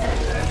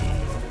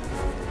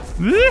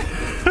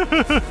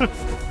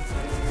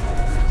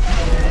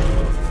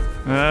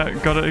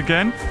 Got it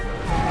again.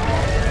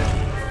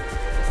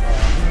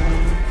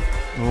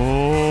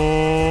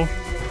 Oh.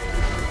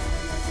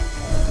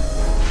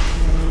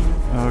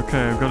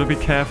 Okay, I've got to be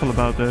careful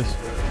about this.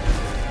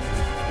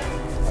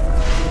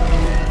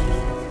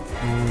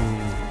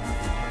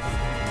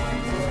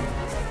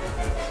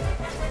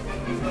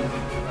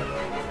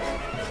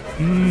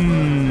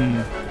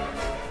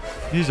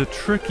 He's a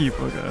tricky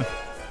bugger.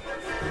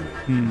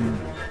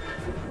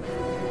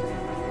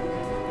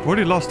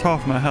 Already lost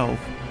half my health.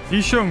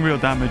 He's showing real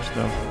damage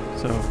though,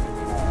 so...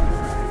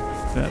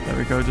 Yeah, there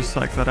we go, just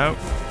psych that out.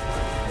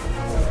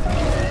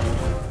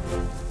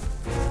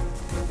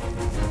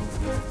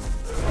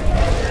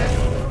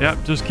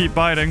 Yep, just keep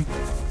biting.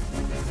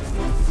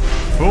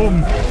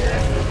 Boom!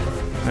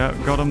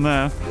 Yep, got him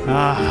there.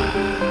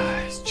 Ah,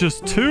 it's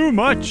just too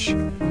much!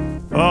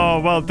 Oh,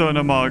 well done,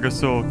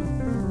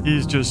 Amargasaur.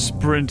 He's just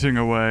sprinting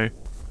away.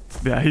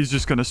 Yeah, he's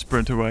just gonna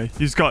sprint away.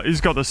 He's got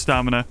the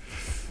stamina.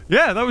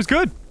 Yeah, that was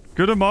good.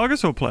 Good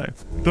Amargasaur play.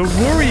 The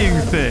worrying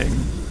thing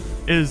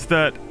is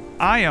that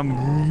I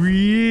am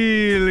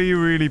really,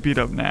 really beat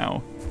up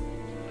now.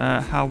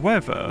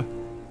 However,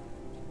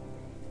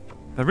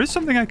 there is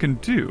something I can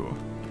do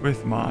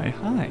with my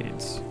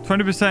hides.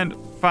 20%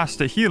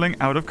 faster healing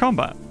out of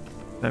combat.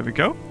 There we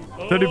go.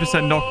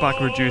 30% knockback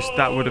reduced.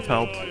 That would have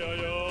helped.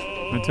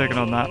 I'm taking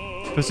on that.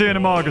 If I see an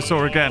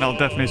Amargasaur again, I'll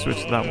definitely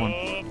switch to that one.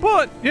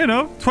 But, you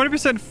know,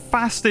 20%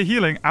 faster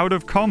healing out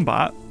of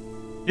combat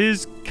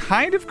is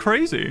kind of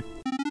crazy.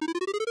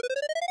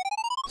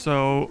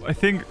 So, I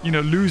think, you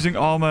know, losing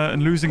armor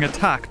and losing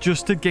attack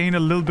just to gain a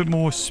little bit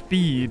more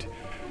speed.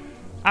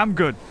 I'm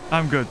good.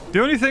 I'm good.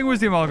 The only thing was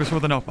the Amargasaur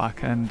with the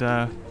knockback. And,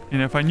 you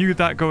know, if I knew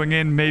that going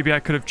in, maybe I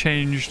could have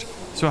changed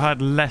so I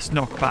had less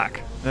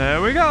knockback.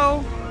 There we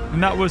go.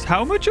 And that was,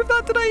 how much of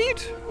that did I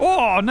eat?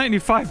 Oh,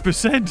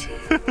 95%.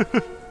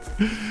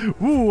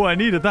 Ooh, I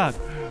needed that.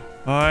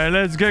 All right,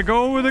 let's get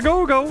going with the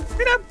go-go.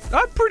 You know,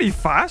 I'm pretty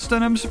fast,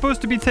 and I'm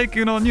supposed to be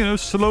taking on, you know,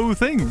 slow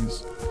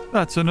things.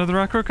 That's another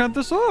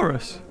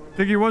Acrocanthosaurus.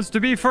 Think he wants to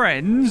be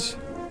friends?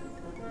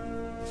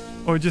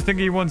 Or do you think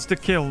he wants to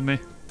kill me?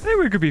 Hey,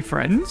 we could be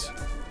friends.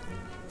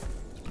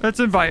 Let's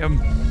invite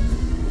him.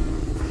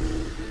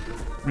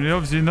 I mean,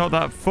 obviously not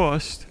that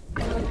fussed.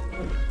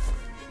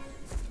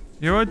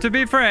 You want to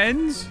be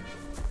friends?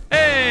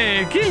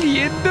 Hey,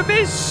 Killian the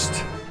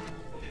Mist!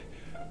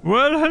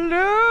 Well,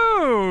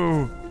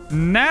 hello!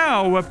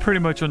 Now we're pretty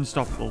much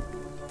unstoppable.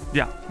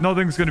 Yeah,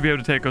 nothing's going to be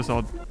able to take us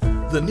on.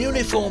 The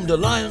newly formed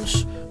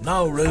alliance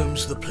now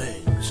roams the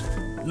plains,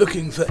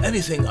 looking for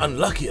anything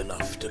unlucky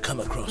enough to come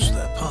across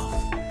their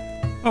path.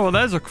 Oh, well,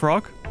 there's a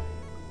croc.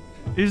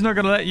 He's not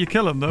going to let you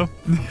kill him, though.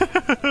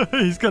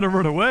 He's going to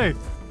run away.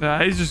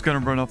 Yeah, he's just going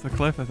to run off the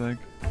cliff, I think.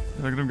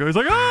 Look at him go. He's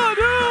like, oh,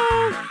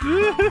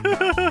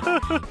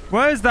 no!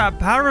 Where's that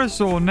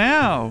parasaur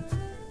now?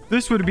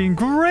 This would have been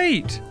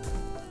great.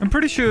 I'm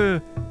pretty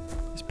sure...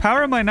 Is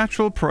para my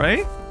natural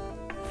prey?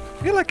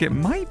 I feel like it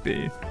might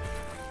be.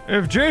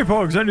 If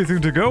J-Pog's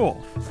anything to go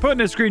off, put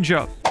in a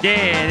screenshot.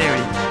 Yeah, there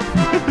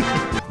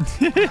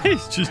he is.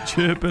 He's just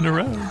chirping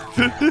around.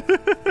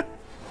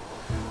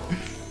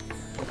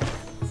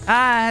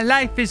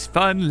 Life is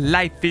fun,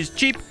 life is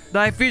cheap,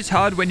 life is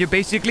hard when you're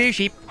basically a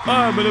sheep.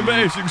 I'm an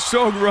amazing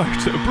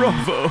songwriter,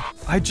 bravo.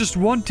 I just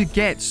want to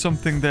get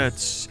something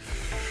that's,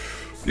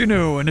 you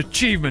know, an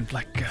achievement,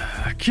 like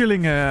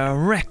killing a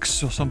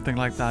Rex or something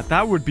like that.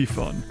 That would be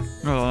fun.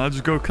 Oh, I'll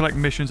just go collect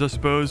missions, I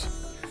suppose.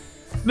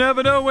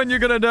 Never know when you're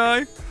gonna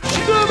die.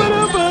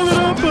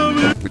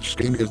 Which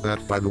game is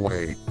that, by the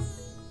way?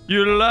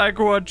 You like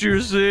what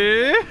you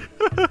see?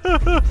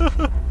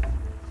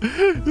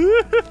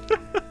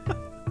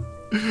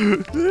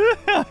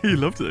 He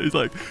loves it. He's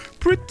like,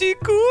 pretty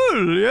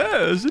cool.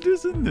 Yes, it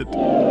is, isn't it?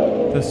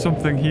 There's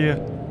something here.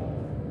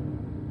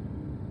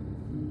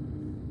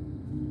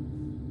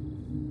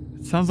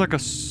 It sounds like a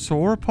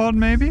sauropod,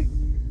 maybe?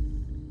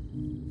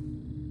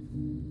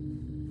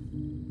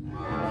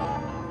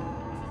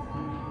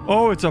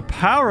 Oh, it's a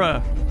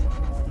para.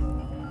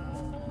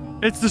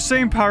 It's the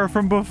same para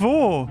from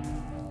before.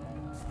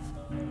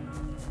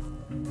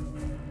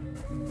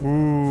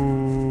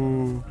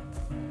 Ooh.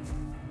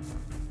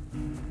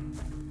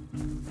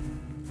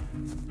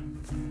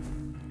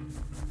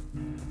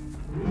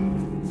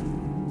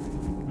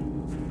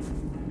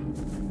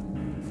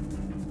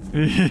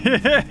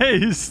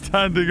 He's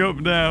standing up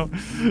now.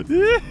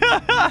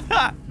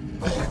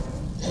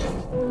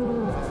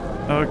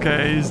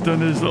 Okay, he's done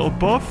his little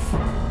buff.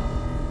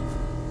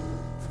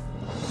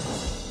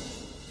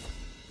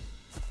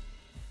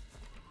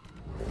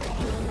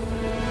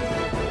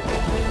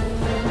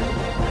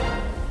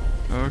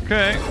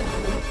 Okay.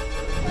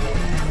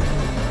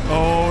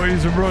 Oh,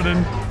 he's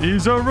running.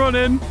 He's a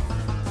running.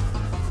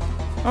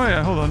 Oh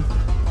yeah, hold on.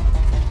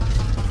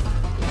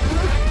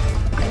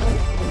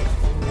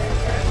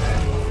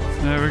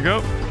 There we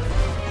go.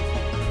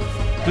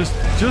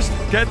 Just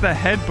get the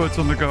headbutts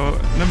on the go.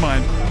 Never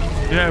mind.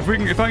 Yeah,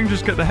 if I can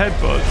just get the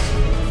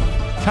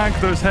headbutts, tank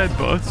those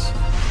headbutts.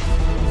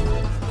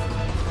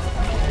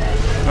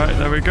 Right,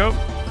 there we go.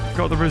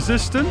 Got the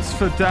resistance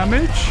for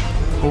damage.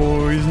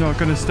 Oh, he's not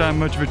going to stand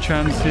much of a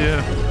chance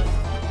here.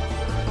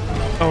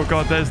 Oh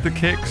god, there's the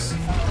kicks.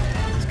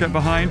 Let's get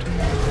behind.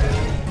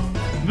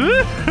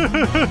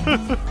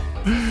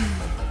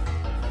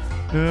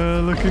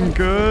 Yeah, looking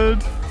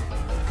good.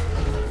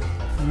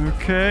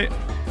 Okay.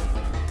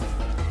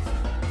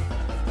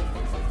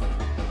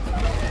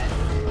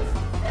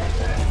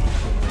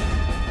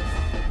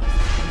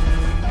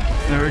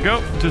 There we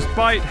go. Just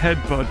bite,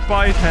 headbutt,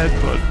 bite,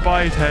 headbutt,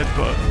 bite,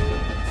 headbutt.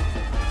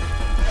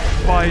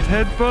 Bite,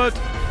 headbutt,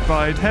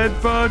 bite,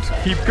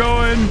 headbutt. Keep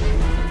going.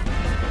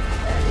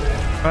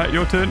 Alright,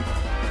 your turn.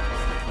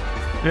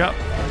 Yep.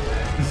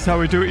 This is how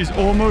we do it. He's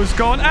almost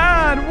gone.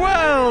 And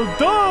well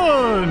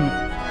done!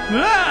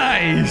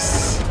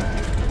 Nice!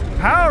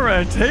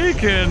 Para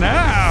taken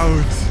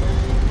out!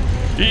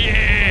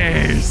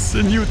 Yes!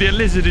 And you with the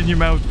lizard in your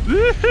mouth.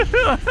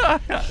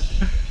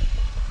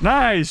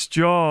 Nice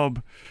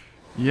job.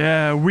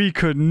 Yeah, we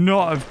could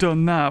not have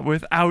done that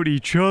without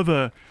each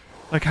other.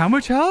 Like, how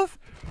much health?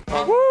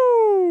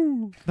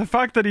 Woo! The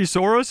fact that he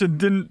saw us and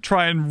didn't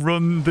try and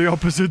run the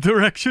opposite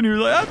direction, he was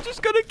like, I'm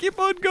just gonna keep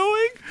on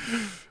going.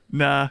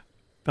 Nah,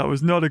 that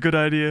was not a good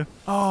idea.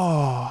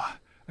 Oh,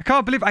 I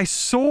can't believe I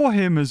saw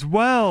him as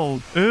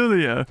well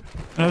earlier.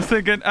 And I was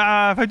thinking, if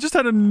I just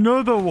had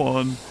another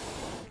one.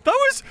 That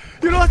was,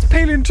 that's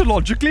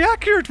paleontologically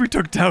accurate. We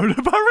took down a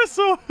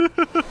parasaur.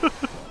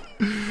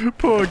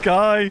 Poor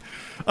guy.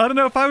 I don't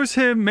know, if I was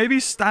him, maybe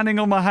standing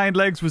on my hind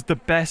legs was the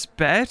best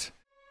bet.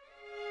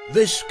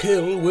 This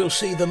kill will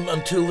see them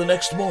until the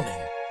next morning,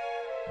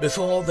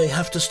 before they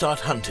have to start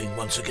hunting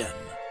once again.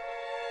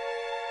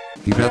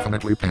 He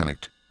definitely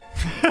panicked.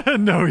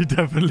 No, he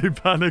definitely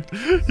panicked.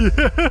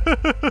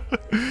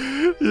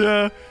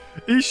 Yeah.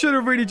 He should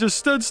have really just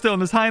stood still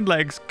on his hind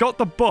legs, got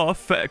the buff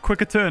for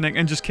quicker turning,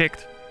 and just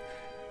kicked.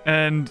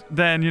 And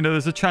then,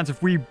 there's a chance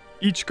if we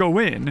each go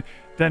in,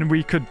 then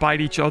we could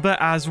bite each other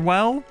as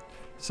well.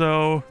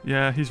 So,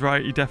 yeah, he's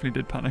right. He definitely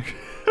did panic.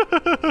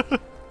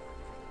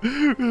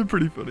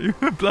 Pretty funny.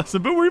 Bless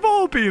him. But we've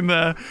all been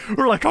there.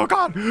 We're like, oh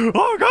god,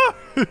 oh god.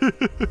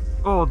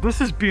 Oh, this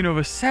has been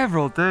over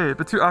several days.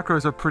 The two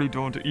Acros are pretty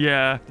daunting.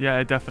 Yeah,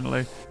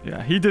 definitely.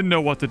 Yeah, he didn't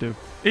know what to do.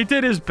 He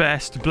did his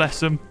best,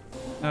 bless him.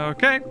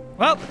 Okay,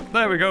 well,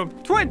 there we go.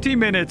 20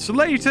 minutes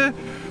later,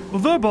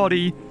 the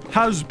body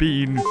has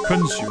been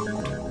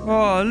consumed.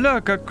 Oh,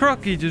 look, a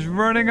crocky just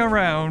running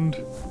around.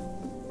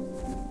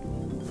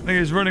 I think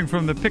he's running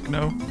from the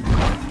picno.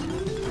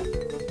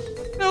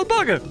 No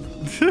bugger.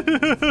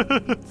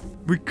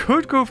 We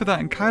could go for that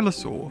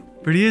Ankylosaur,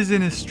 but he is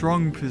in a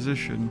strong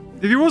position.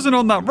 If he wasn't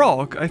on that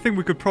rock, I think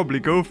we could probably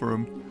go for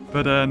him.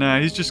 But nah,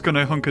 he's just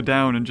gonna hunker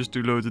down and just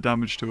do loads of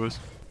damage to us.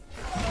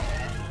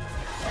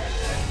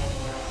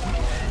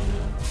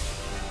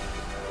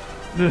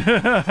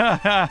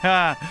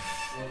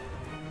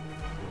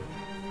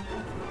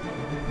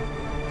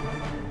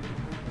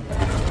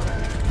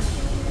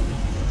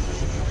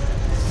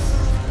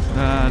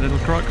 Little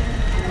croc.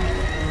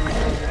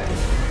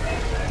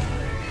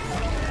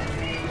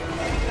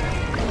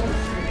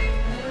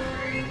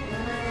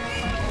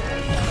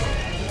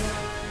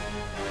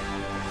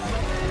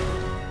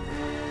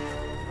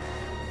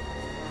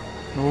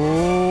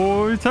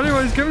 Oh, I tell you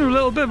what, he's giving him a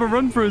little bit of a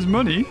run for his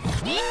money.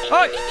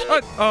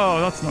 Oh,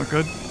 that's not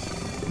good.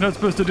 You're not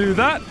supposed to do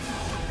that.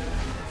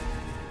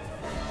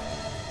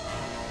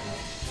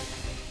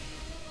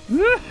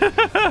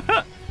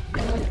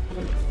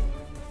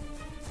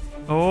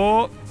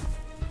 Oh.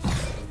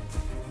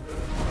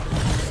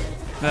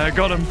 There,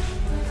 got him.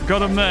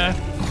 Got him there.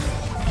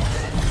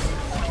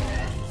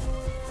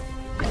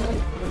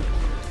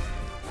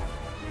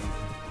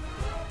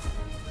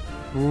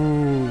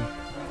 Ooh.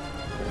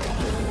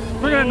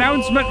 Look at an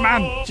announcement,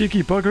 man.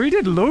 Cheeky bugger. He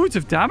did loads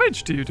of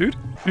damage to you, dude.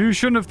 You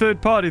shouldn't have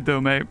third-partied, though,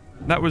 mate.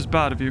 That was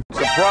bad of you.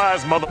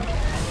 Surprise, mother...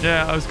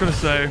 Yeah, I was gonna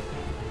say.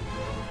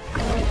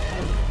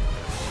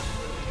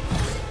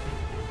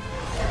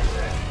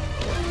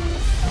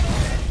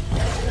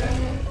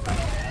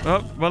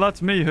 Oh, well,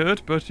 that's me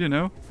hurt, but, you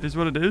know, is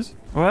what it is.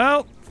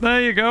 Well,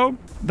 there you go.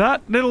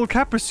 That little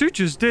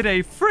Caprisuchus did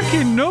a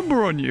freaking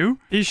number on you.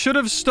 He should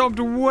have stopped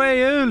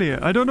way earlier.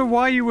 I don't know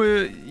why you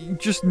were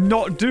just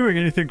not doing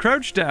anything.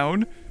 Crouch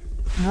down,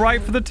 right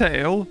for the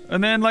tail,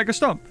 and then like a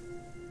stomp.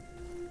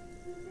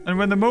 And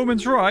when the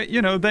moment's right,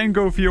 you know, then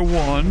go for your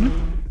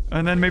one,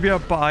 and then maybe a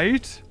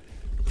bite,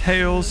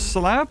 tail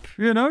slap.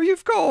 You know,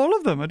 you've got all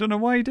of them. I don't know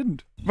why you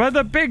didn't. We're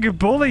the big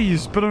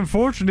bullies, but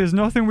unfortunately there's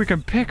nothing we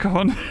can pick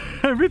on.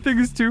 Everything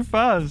is too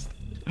fast.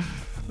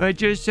 They're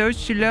just so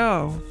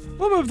slow.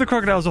 We'll move the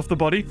crocodiles off the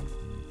body.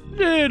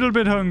 Little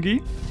bit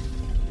hungry.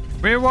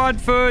 We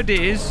want food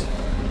is.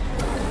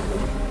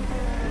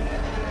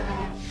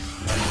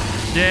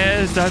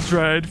 Yes, that's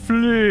right.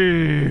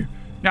 Flee.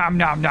 Nom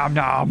nom nom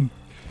nom.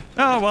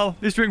 Oh well,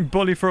 at least we can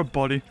bully for a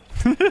body.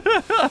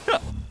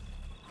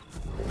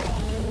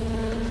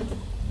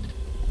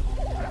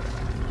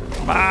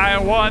 I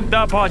want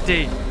the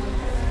potty.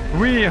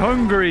 We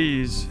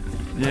hungries.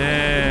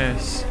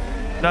 Yes.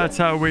 That's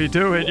how we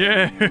do it,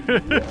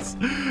 yes.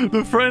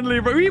 The friendly...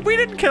 We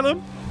didn't kill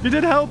him. He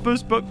did help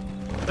us, but...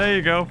 There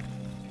you go.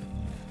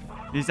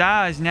 He's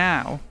ours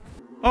now.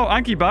 Oh,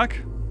 Anki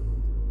back.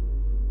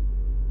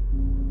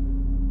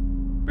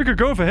 We could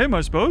go for him,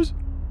 I suppose.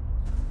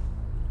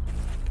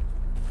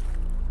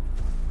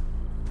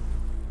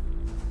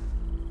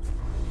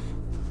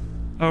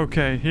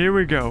 Okay, here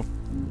we go.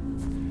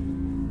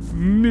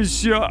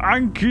 Monsieur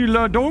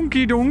Ankila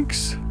Donkey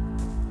Donks.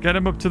 Get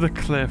him up to the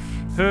cliff.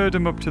 Herd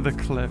him up to the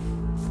cliff.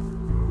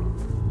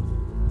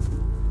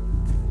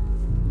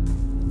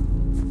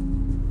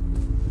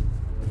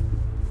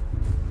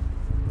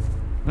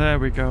 There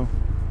we go.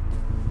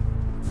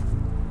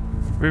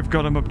 We've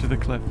got him up to the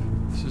cliff.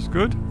 This is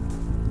good.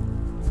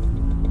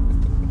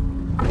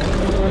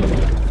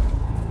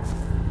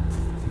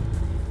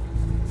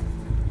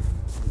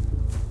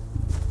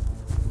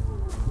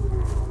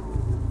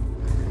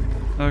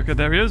 Okay,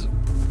 there he is.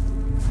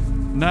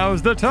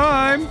 Now's the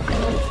time.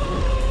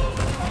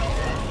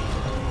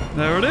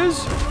 There it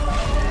is.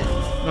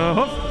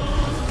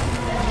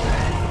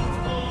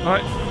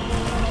 Alright.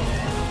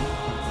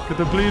 Get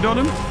the bleed on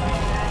him.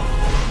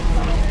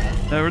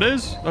 There it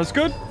is. That's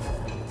good.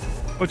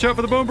 Watch out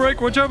for the bone break.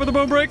 Watch out for the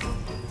bone break.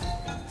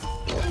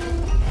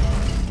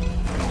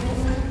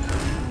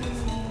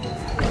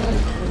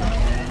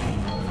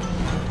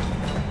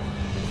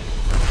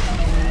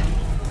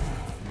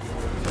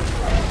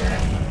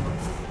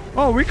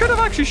 Oh, we could have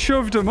actually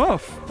shoved him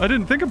off. I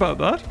didn't think about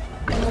that.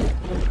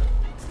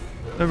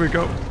 There we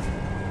go.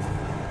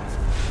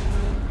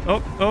 Oh,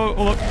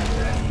 hold up.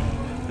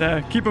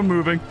 There, keep him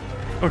moving.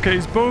 Okay,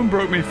 his bone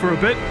broke me for a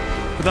bit,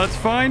 but that's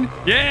fine.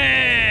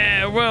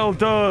 Yeah, well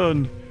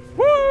done.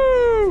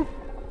 Woo!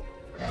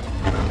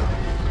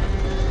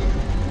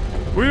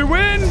 We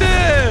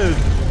winded!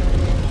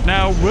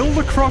 Now, will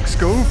the crocs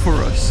go for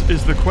us,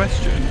 is the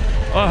question.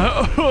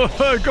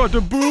 I got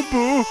a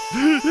boo-boo.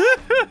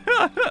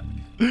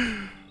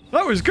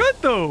 That was good,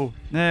 though.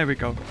 There we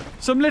go.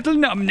 Some little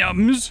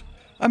num-nums.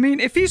 I mean,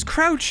 if he's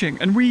crouching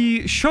and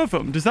we shove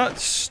him, does that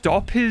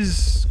stop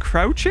his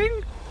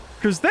crouching?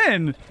 Because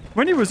then,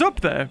 when he was up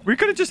there, we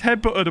could have just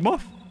headbutted him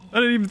off. I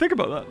didn't even think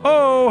about that.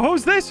 Oh,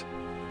 who's this?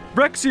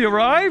 Rexy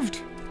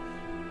arrived.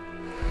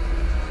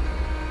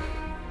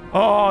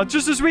 Oh,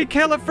 just as we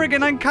kill a friggin'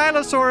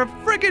 ankylosaur, a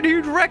friggin'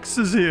 huge Rex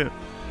is here.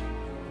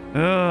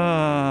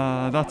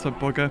 That's a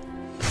bugger.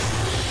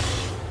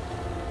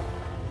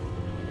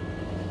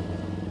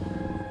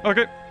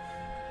 Okay.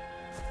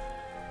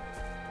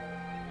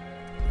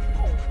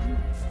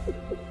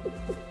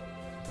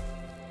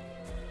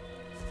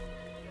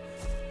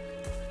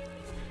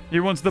 He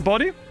wants the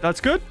body.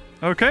 That's good.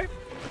 Okay.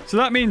 So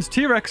that means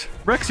T-Rex.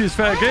 Rexy is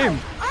fair game.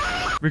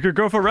 We could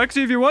go for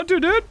Rexy if you want to,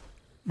 dude.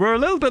 We're a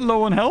little bit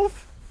low on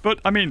health.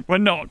 But, I mean, we're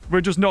not. We're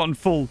just not in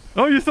full.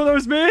 Oh, you thought that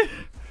was me?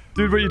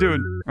 Dude, what are you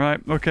doing?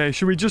 Right, okay.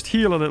 Should we just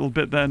heal a little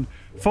bit then?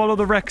 Follow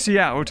the Rexy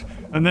out.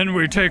 And then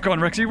we take on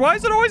Rexy. Why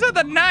is it always at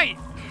the night?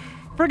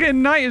 Friggin'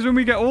 night is when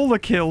we get all the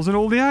kills and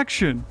all the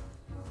action.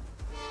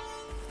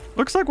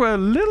 Looks like we're a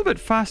little bit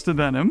faster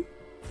than him.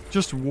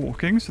 Just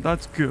walking, so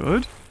that's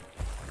good.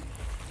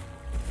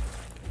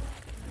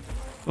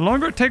 The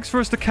longer it takes for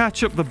us to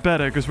catch up, the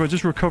better, because we're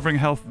just recovering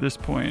health at this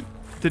point.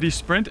 Did he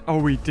sprint?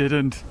 Oh, he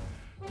didn't.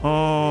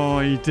 Oh,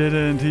 he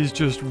didn't. He's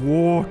just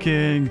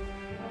walking.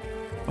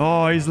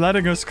 Oh, he's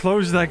letting us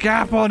close the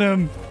gap on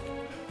him.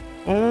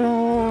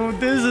 Oh,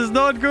 this is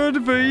not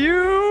good for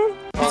you.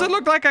 Does it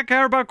look like I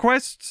care about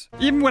quests?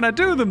 Even when I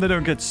do them, they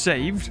don't get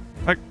saved.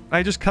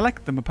 I just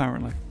collect them,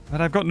 apparently.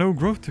 But I've got no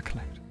growth to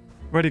collect.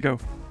 Where'd he go?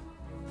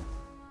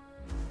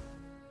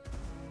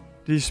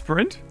 Did he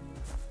sprint?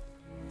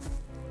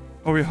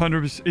 Oh, he's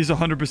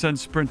 100%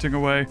 sprinting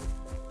away.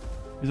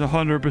 He's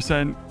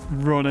 100%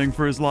 running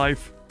for his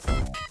life.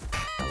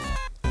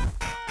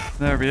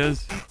 There he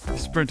is. He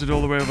sprinted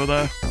all the way over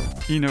there.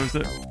 He knows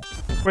it.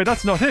 Wait,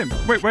 that's not him.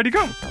 Wait, where'd he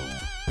go?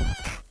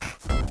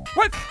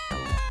 What?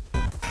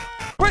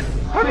 What?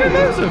 How did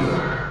I lose him?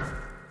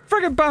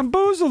 Friggin'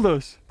 bamboozled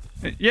us.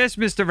 Yes,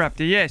 Mr.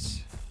 Raptor,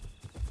 yes.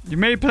 You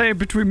may play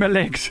between my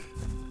legs.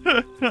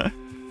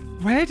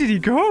 Where did he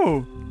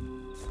go?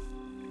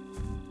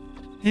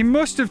 He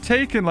must have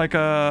taken like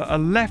a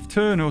left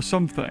turn or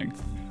something.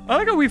 I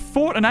like how we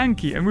fought an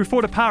Anki and we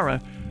fought a Para,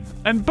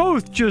 and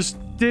both just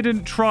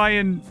didn't try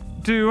and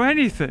do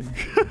anything.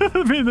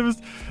 I mean, there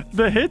was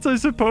the hits, I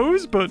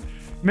suppose, but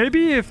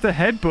maybe if the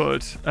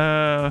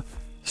headbutt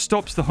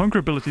stops the hunger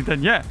ability,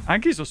 then yeah,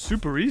 Ankis are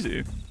super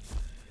easy.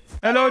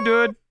 Hello,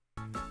 dude.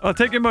 I'll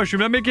take your mushroom.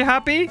 That make you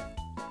happy?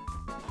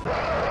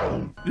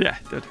 Yeah,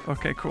 did.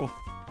 Okay, cool.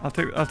 I'll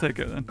take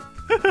it then.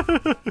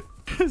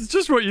 It's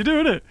just what you do,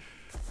 isn't it?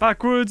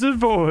 Backwards and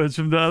forwards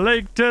from the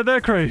lake to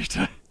the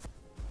crater.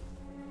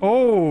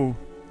 Oh.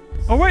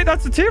 Oh, wait,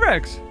 that's the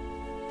T-Rex.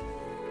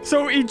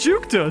 So he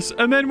juked us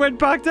and then went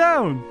back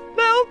down.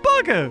 Little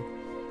bugger.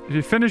 If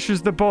he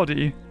finishes the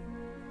body,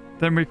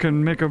 then we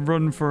can make a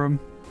run for him.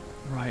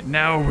 Right,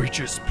 now we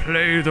just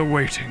play the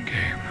waiting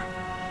game.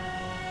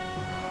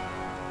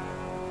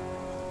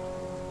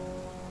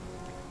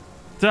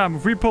 Damn,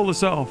 if we pull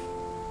this off.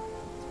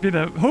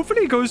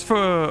 Hopefully he goes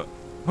for...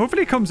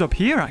 Hopefully he comes up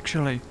here,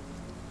 actually.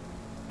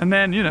 And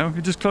then, you know,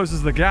 he just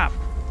closes the gap.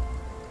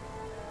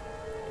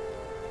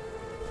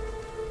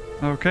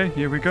 Okay,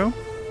 here we go.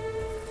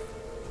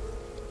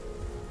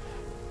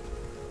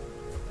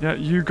 Yeah,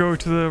 you go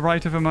to the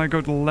right of him, I go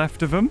to the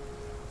left of him.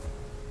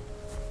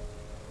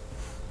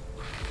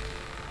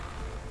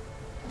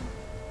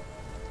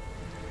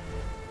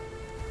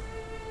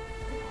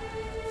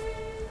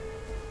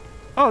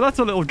 Oh, that's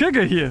a little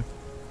giga here.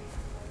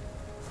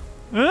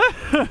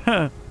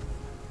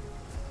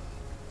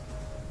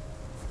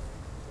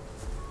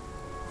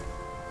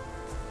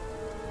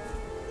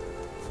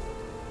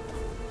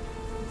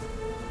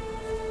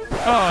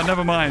 Oh,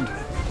 never mind.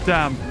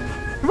 Damn.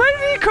 Where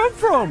did he come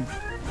from?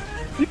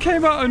 He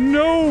came out of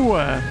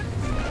nowhere.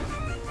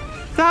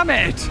 Damn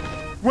it.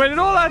 Waited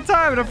all that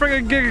time and a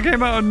friggin' Giga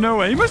came out of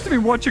nowhere. He must have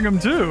been watching him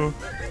too.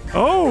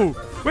 Oh.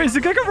 Wait, is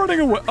the Giga running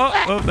away?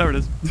 Oh, there it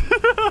is.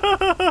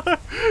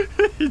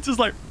 He just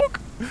like, book,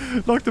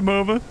 knocked him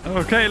over.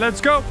 Okay,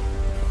 let's go.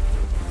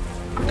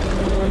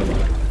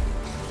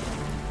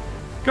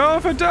 Go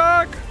for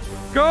Doug.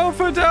 Go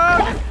for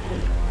Doug.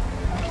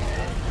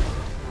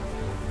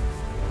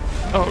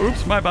 Oh,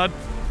 oops, my bad.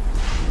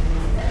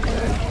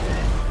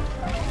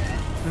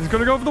 He's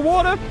gonna go for the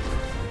water.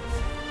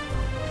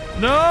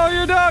 No,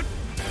 you don't.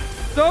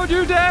 Don't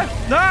you dare.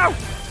 No.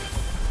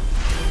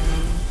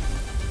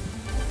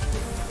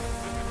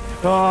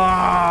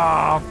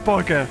 Ah,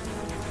 bugger.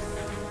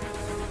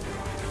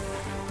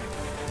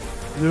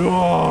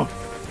 No.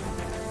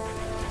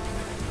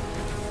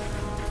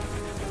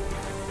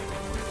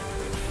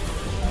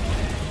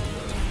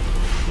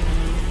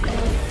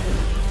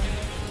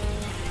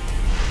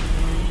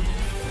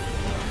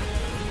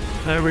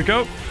 There we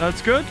go.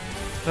 That's good.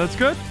 That's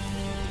good.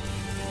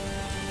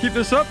 Keep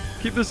this up.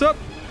 Keep this up.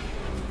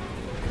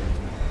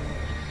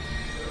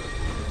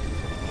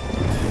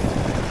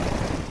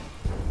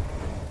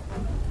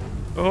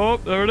 Oh,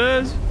 there it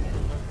is.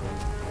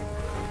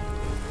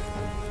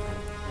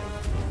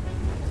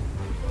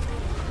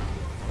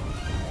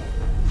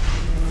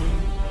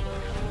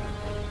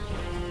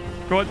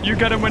 Go on, you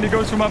get him when he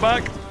goes for my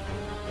back.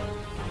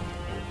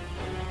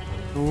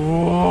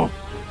 Oh,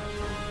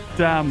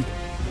 damn.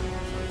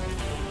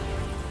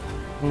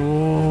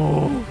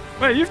 Oh.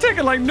 Wait, you've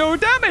taken like no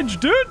damage,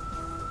 dude.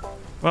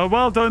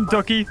 Well done,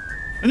 ducky.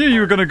 I knew you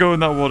were gonna go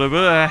in that water,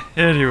 but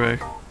anyway.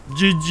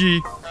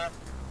 GG.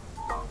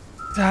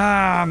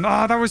 Damn.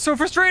 Ah, that was so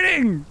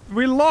frustrating.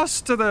 We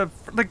lost to the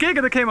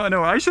Giga that came out of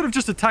nowhere. I should have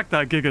just attacked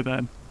that Giga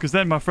then, because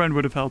then my friend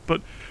would have helped,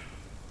 but...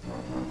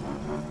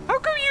 How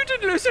come you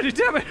didn't lose any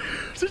damage?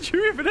 Did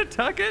you even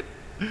attack it?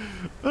 I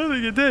don't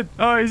think you did.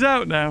 Oh, he's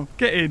out now.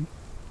 Get in.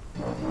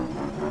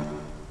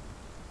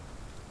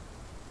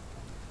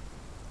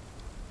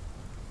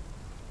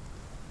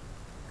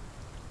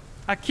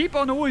 I keep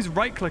on always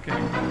right-clicking.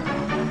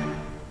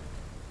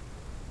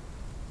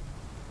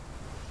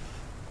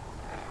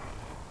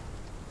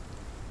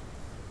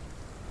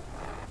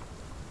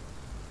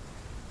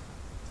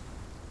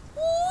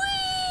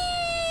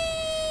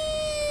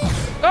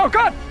 Oh,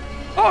 God!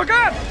 Oh,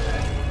 God!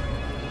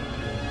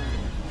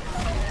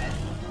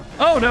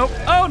 Oh, no.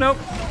 Oh, no.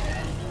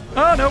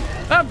 Oh, no.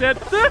 I'm dead.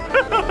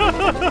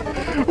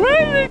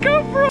 Where did he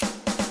come from?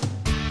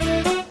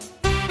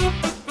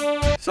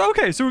 So,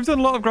 okay. So, we've done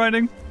a lot of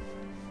grinding.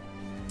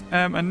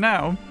 And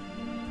now,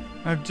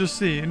 I've just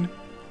seen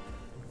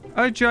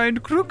a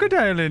giant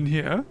crocodile in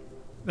here.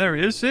 There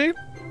he is, see?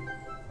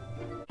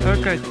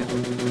 Okay.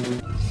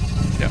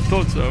 Yeah,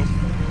 thought so.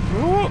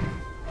 Ooh.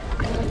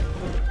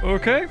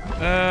 Okay,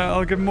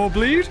 I'll give him more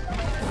bleed.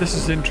 This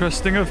is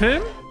interesting of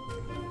him.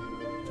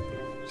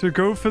 To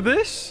go for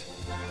this.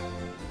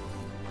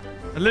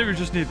 I literally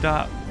just need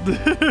that.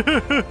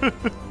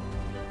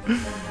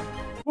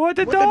 What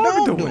the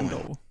dog doing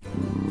though?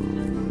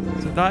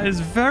 So that is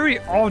very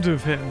odd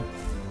of him.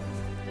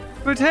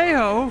 But hey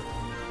ho,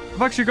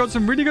 I've actually got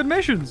some really good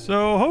missions.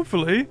 So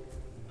hopefully,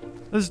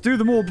 let's do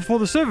them all before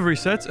the server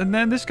resets. And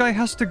then this guy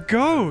has to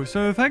go.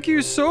 So thank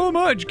you so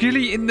much,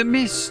 Gilly in the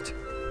Mist.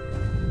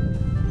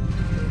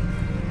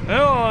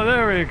 Oh,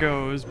 there he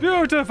goes.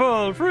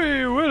 Beautiful,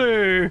 Free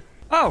Willy.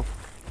 Oh,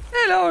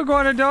 hello,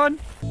 Iguanodon.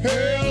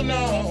 Hell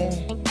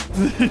no.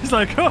 He's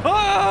like,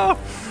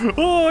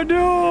 oh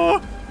no.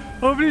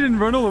 Hopefully he didn't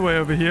run all the way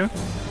over here.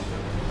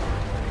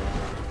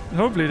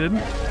 Hopefully he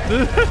didn't.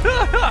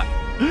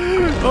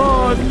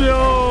 Oh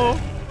no.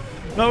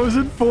 That was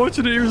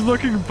unfortunate. He was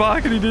looking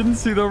back and he didn't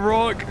see the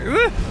rock.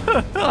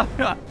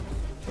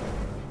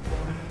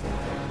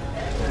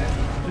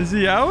 Is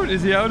he out?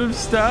 Is he out of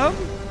stam?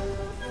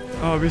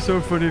 Oh, it'd be so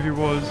funny if he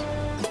was.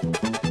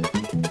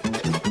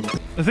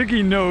 I think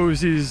he knows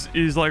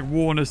he's like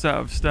worn us out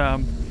of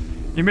stam.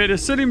 He made a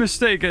silly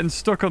mistake getting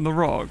stuck on the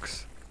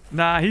rocks.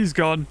 Nah, he's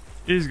gone.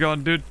 He's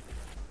gone, dude.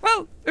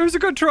 Well, it was a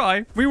good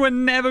try. We were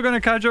never going to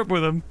catch up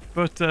with him.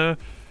 But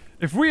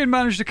if we had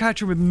managed to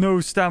catch him with no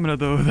stamina,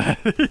 though, then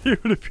he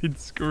would have been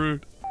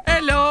screwed.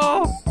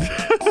 Hello!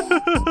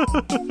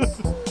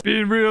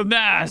 Being real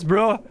nice,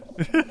 bro.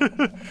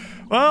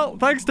 Well,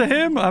 thanks to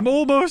him, I'm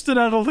almost an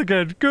adult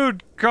again.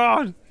 Good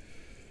God.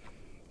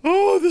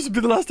 Oh, this will be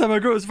the last time I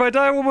go. If I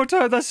die one more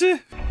time, that's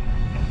it.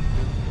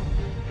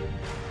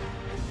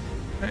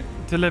 Okay,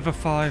 deliver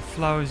 5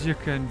 flowers you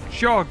can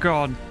jog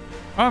on.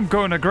 I'm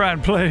going to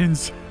Grand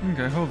Plains.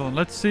 Okay, hold on.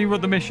 Let's see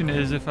what the mission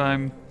is if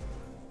it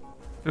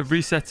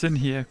resets in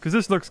here. Because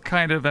this looks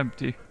kind of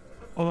empty.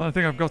 Hold on, I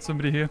think I've got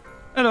somebody here.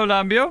 Hello,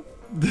 Lambio.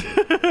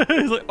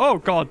 He's like, oh,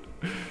 God.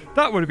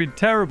 That would have been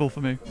terrible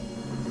for me.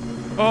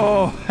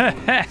 Oh,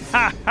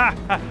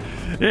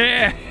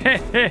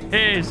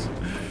 yes.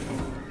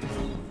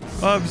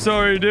 I'm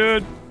sorry,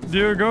 dude.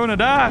 You're going to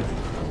die.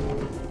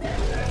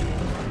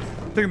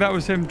 I think that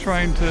was him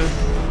trying to...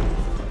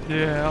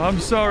 Yeah, I'm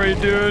sorry,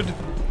 dude.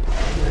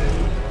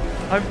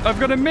 I've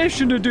got a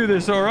mission to do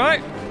this, all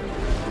right?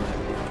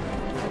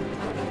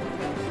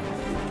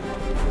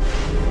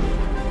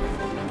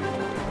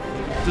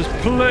 Just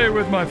play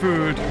with my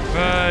food.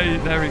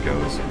 There he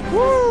goes.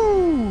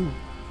 Woo!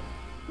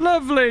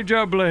 Lovely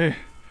jubbly.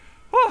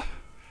 Oh,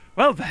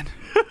 well then.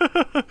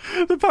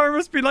 The power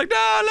must be like,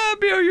 no,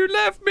 Lambio, you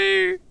left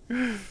me.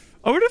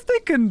 I wonder if they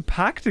can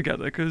pack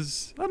together,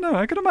 because, I don't know,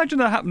 I can imagine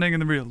that happening in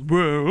the real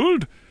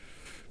world.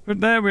 But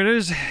there it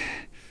is.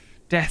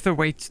 Death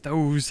awaits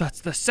those. That's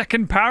the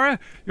second para.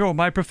 You're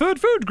my preferred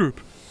food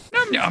group.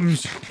 Num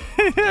nums.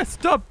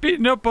 Stop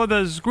beating up on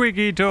the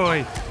squeaky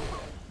toy.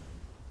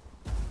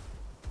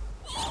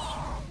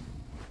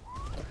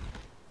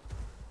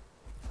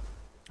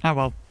 Ah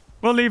well.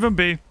 We'll leave him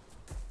be.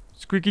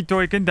 Squeaky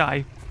toy can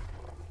die.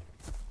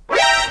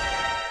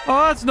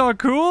 Oh, that's not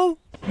cool.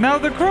 Now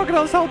the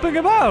crocodile's helping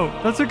him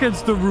out. That's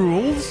against the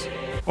rules.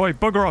 Oi,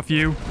 bugger off,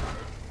 you.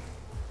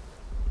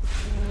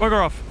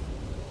 Bugger off.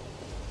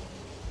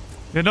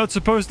 You're not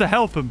supposed to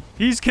help him.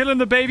 He's killing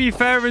the baby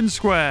fair and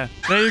square.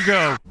 There you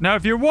go. Now,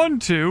 if you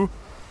want to,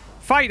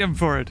 fight him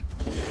for it.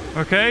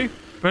 Okay?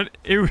 But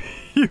you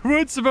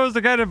weren't supposed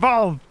to get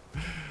involved.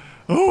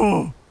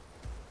 Oh.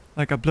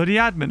 Like a bloody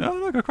admin. Oh,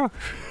 look, a croc.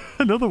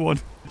 Another one.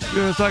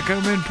 Feels like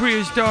I'm in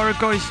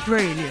prehistoric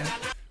Australia.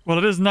 Well,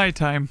 it is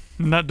nighttime.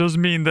 And that does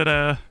mean that,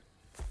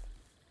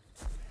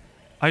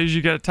 I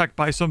usually get attacked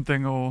by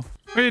something or...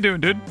 What are you doing,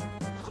 dude?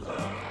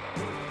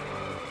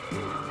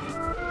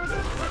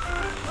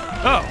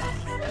 Oh.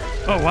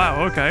 Oh,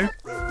 wow, okay.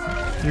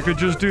 You could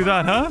just do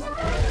that, huh?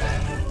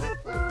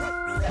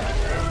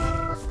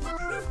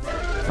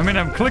 I mean,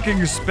 I'm clicking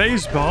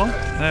spacebar.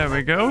 There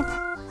we go.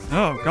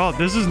 Oh, God,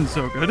 this isn't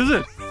so good, is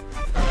it?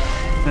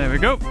 There we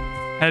go.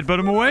 Headbutt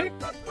him away.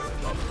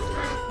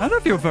 I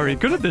don't feel very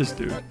good at this,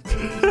 dude.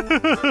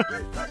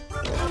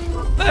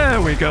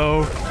 There we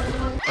go.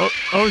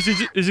 Oh,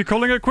 is he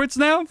calling it quits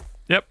now?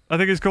 Yep, I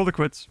think he's called it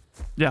quits.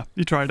 Yeah,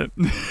 he tried it.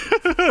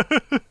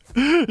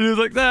 He was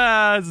like,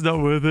 nah, it's not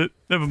worth it.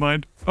 Never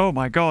mind. Oh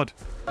my God.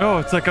 Oh,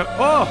 it's like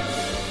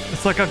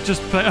it's like I've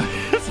just played.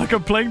 It's like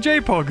I'm playing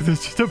J-Pog.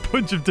 There's just a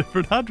bunch of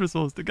different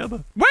hadrosaurs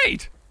together.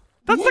 Wait,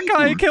 that's the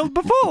guy I killed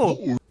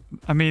before.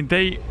 I mean,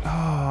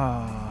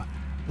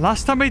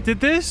 last time I did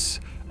this,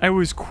 I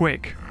was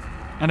quick,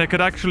 and I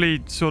could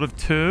actually sort of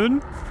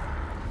turn.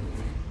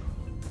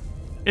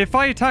 If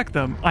I attack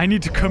them, I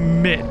need to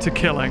commit to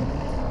killing.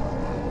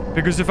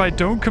 Because if I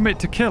don't commit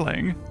to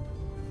killing,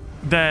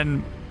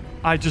 then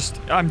I'm just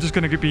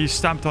going to be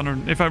stamped on,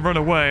 and if I run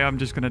away, I'm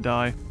just going to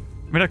die.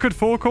 I mean, I could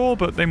forecall,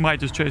 but they might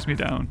just chase me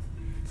down.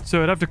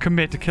 So I'd have to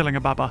commit to killing a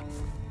baba.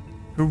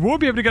 Who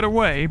won't be able to get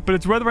away, but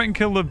it's whether I can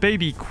kill the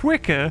baby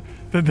quicker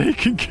than they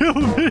can kill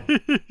me.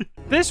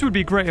 This would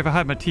be great if I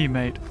had my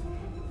teammate.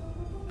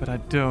 But I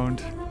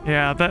don't.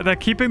 Yeah, they're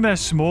keeping their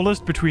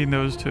smallest between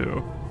those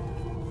two.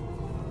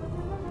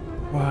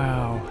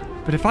 Wow.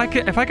 But if I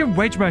can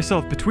wedge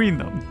myself between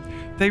them,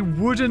 they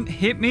wouldn't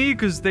hit me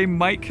because they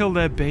might kill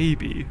their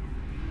baby.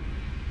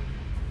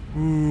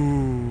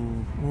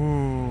 Ooh.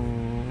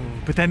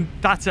 But then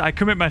that's it. I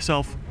commit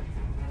myself.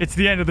 It's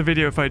the end of the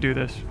video if I do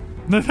this.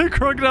 The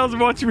crocodiles are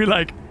watching me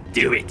like,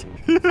 do it.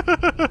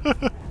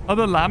 Are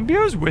the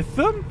lambios with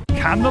them?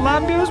 Can the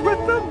lambios with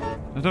them?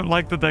 I don't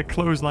like that they're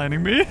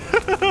clotheslining me.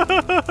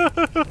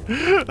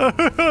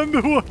 I'm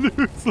the one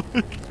who's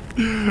like,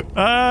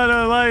 I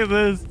don't like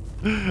this.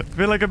 I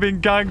feel like I'm being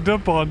ganged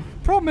up on.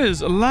 Problem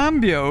is,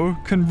 lambio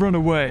can run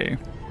away.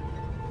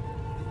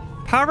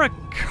 Para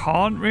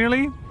can't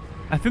really.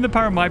 I think the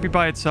para might be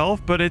by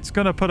itself, but it's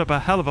gonna put up a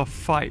hell of a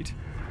fight.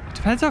 It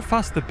depends how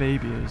fast the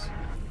baby is.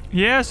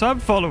 Yes, I'm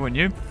following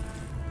you.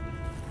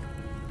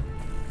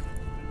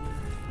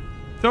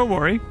 Don't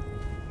worry.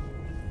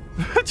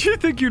 Do you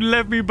think you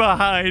left me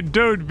behind?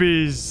 Don't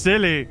be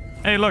silly.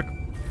 Hey, look.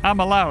 I'm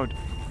allowed.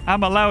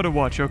 I'm allowed to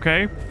watch,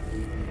 okay?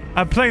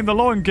 I'm playing the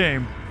long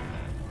game.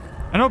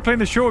 I'm not playing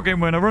the short game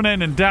when I run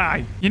in and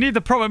die. You need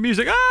the proper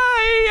music.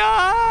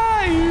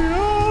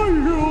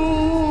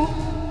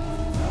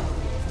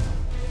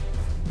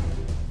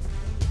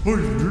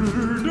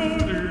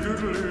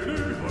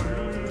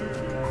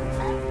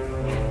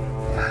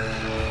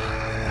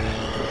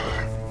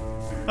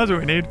 That's what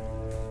we need.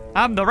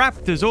 I'm the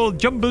raptors all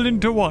jumbled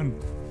into one,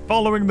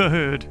 following the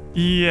herd.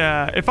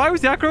 Yeah, if I was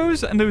the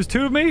Acros and there was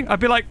two of me, I'd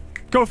be like,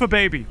 go for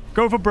baby.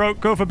 Go for broke,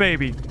 go for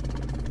baby.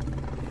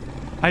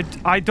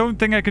 I don't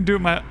think I can do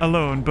it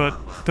alone, but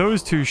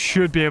those two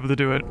should be able to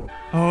do it.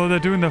 Oh, they're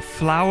doing the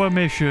flower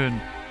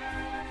mission.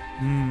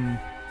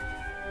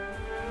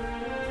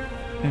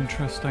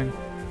 Interesting.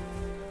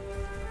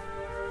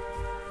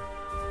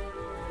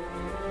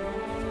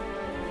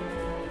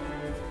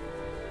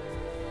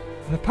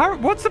 The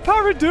parrot, what's the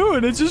parrot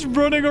doing? It's just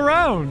running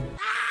around.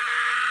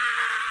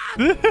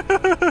 I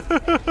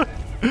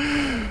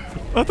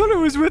thought it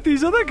was with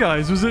these other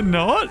guys. Was it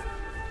not?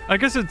 I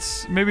guess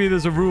it's... Maybe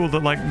there's a rule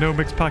that, like, no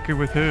mix packing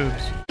with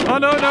herbs. Oh,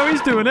 no,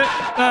 he's doing it.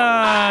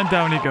 And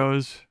down he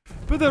goes.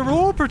 But they're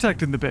all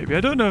protecting the baby.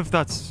 I don't know if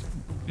that's,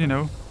 you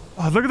know...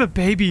 Oh, look at the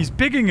baby. He's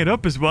bigging it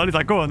up as well. He's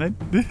like, go on, then.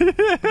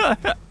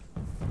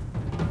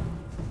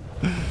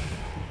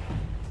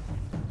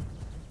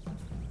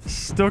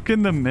 Stuck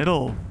in the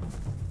middle.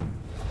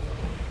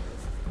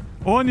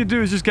 All you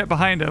do is just get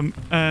behind him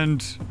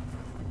and...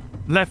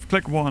 Left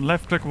click one,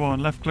 left click one,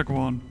 left click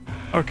one.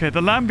 Okay,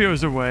 the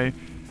lambio's away.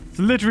 It's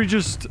literally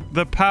just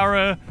the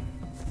para,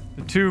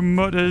 the two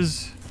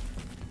mudders,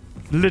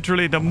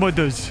 literally the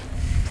mudders.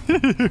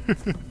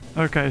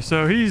 Okay,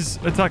 so he's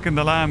attacking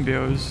the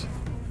lambios.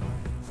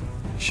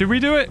 Should we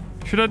do it?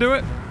 Should I do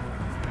it?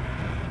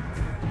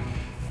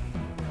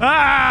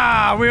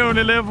 Ah, we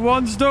only live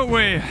once, don't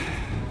we?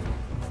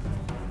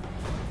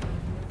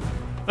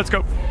 Let's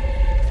go.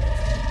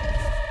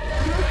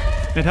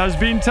 It has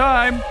been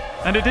time,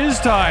 and it is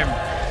time.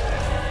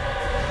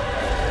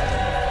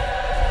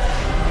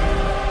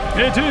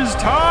 It is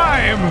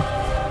time!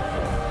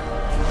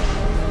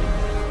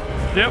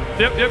 Yep.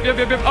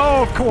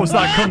 Oh, of course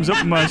that comes up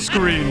on my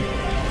screen.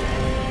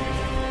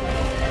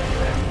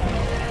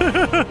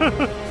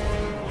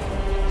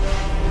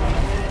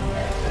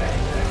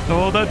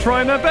 Oh, they're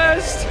trying their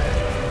best.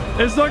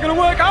 It's not gonna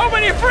work. How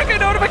many freaking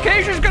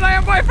notifications can I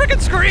have on my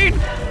freaking screen?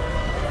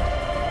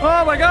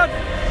 Oh my god.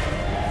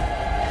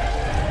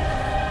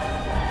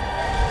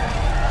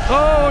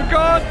 Oh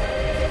god.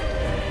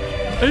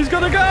 He's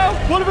gonna go!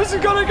 One of us is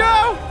gonna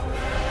go!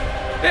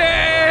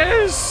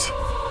 Yes!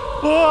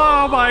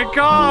 Oh my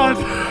god!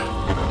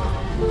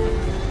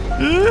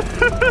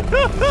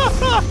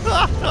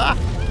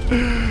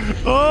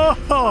 Oh!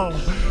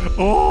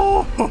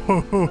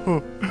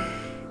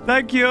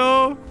 Thank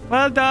you!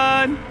 Well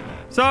done!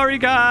 Sorry,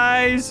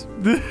 guys!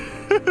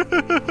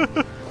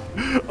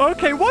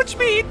 Okay, watch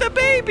me eat the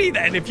baby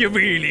then, if you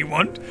really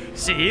want.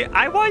 See,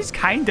 I was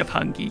kind of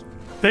hungry.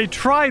 They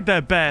tried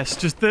their best,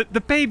 just that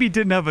the baby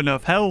didn't have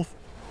enough health.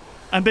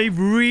 And they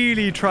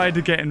really tried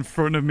to get in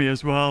front of me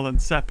as well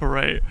and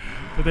separate.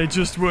 But they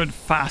just weren't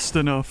fast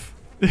enough.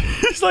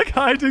 He's like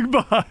hiding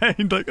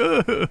behind, like,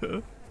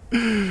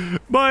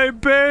 my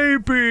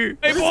baby!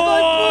 Hey,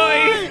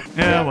 boy!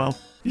 Yeah, well,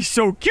 he's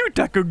so cute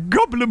I could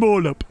gobble them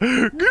all up.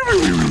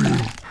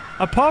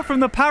 Apart from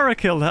the para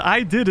kill that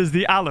I did as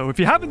the aloe, if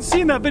you haven't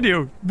seen that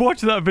video, watch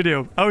that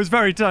video. I was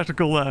very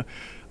tactical there.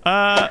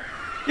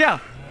 Yeah.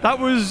 That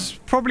was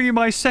probably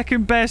my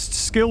second best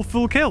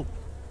skillful kill.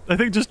 I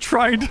think just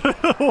trying to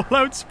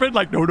all-out sprint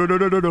like, no.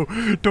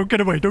 Don't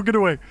get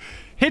away.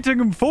 Hitting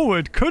him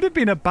forward could have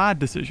been a bad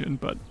decision,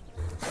 but...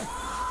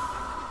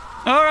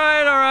 All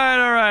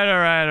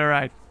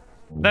right.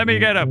 Let me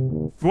get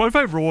him. What if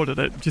I roared at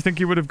it? Do you think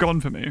he would have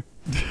gone for me?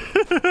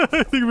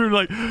 I think we were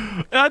like...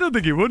 I don't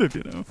think he would have,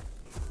 you know.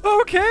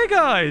 Okay,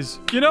 guys.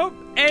 You know,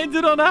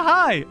 ended on a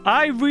high.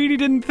 I really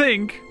didn't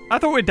think... I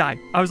thought we'd die.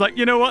 I was like,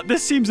 you know what?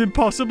 This seems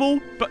impossible.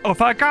 But oh,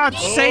 for God's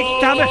sake,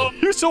 damn it.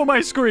 You saw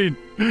my screen.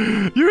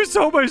 You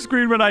saw my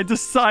screen when I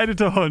decided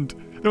to hunt.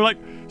 They were like,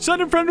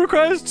 send in friend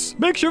requests.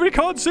 Make sure we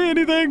can't see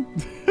anything.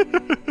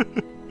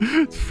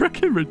 It's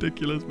freaking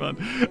ridiculous, man.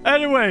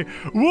 Anyway,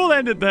 we'll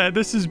end it there.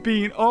 This has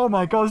been, oh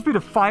my god, it's been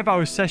a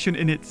 5-hour session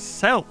in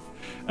itself.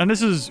 And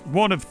this is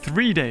one of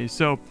 3 days.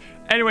 So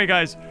anyway,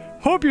 guys,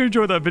 hope you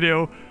enjoyed that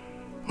video.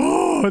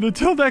 Oh, and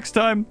until next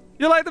time,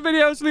 you like the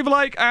videos, leave a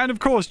like, and of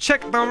course,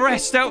 check the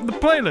rest out in the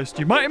playlist.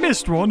 You might have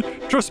missed one.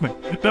 Trust me,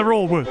 they're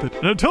all worth it.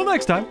 And until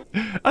next time,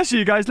 I'll see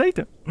you guys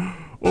later. Oh,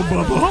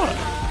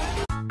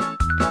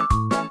 bye-bye.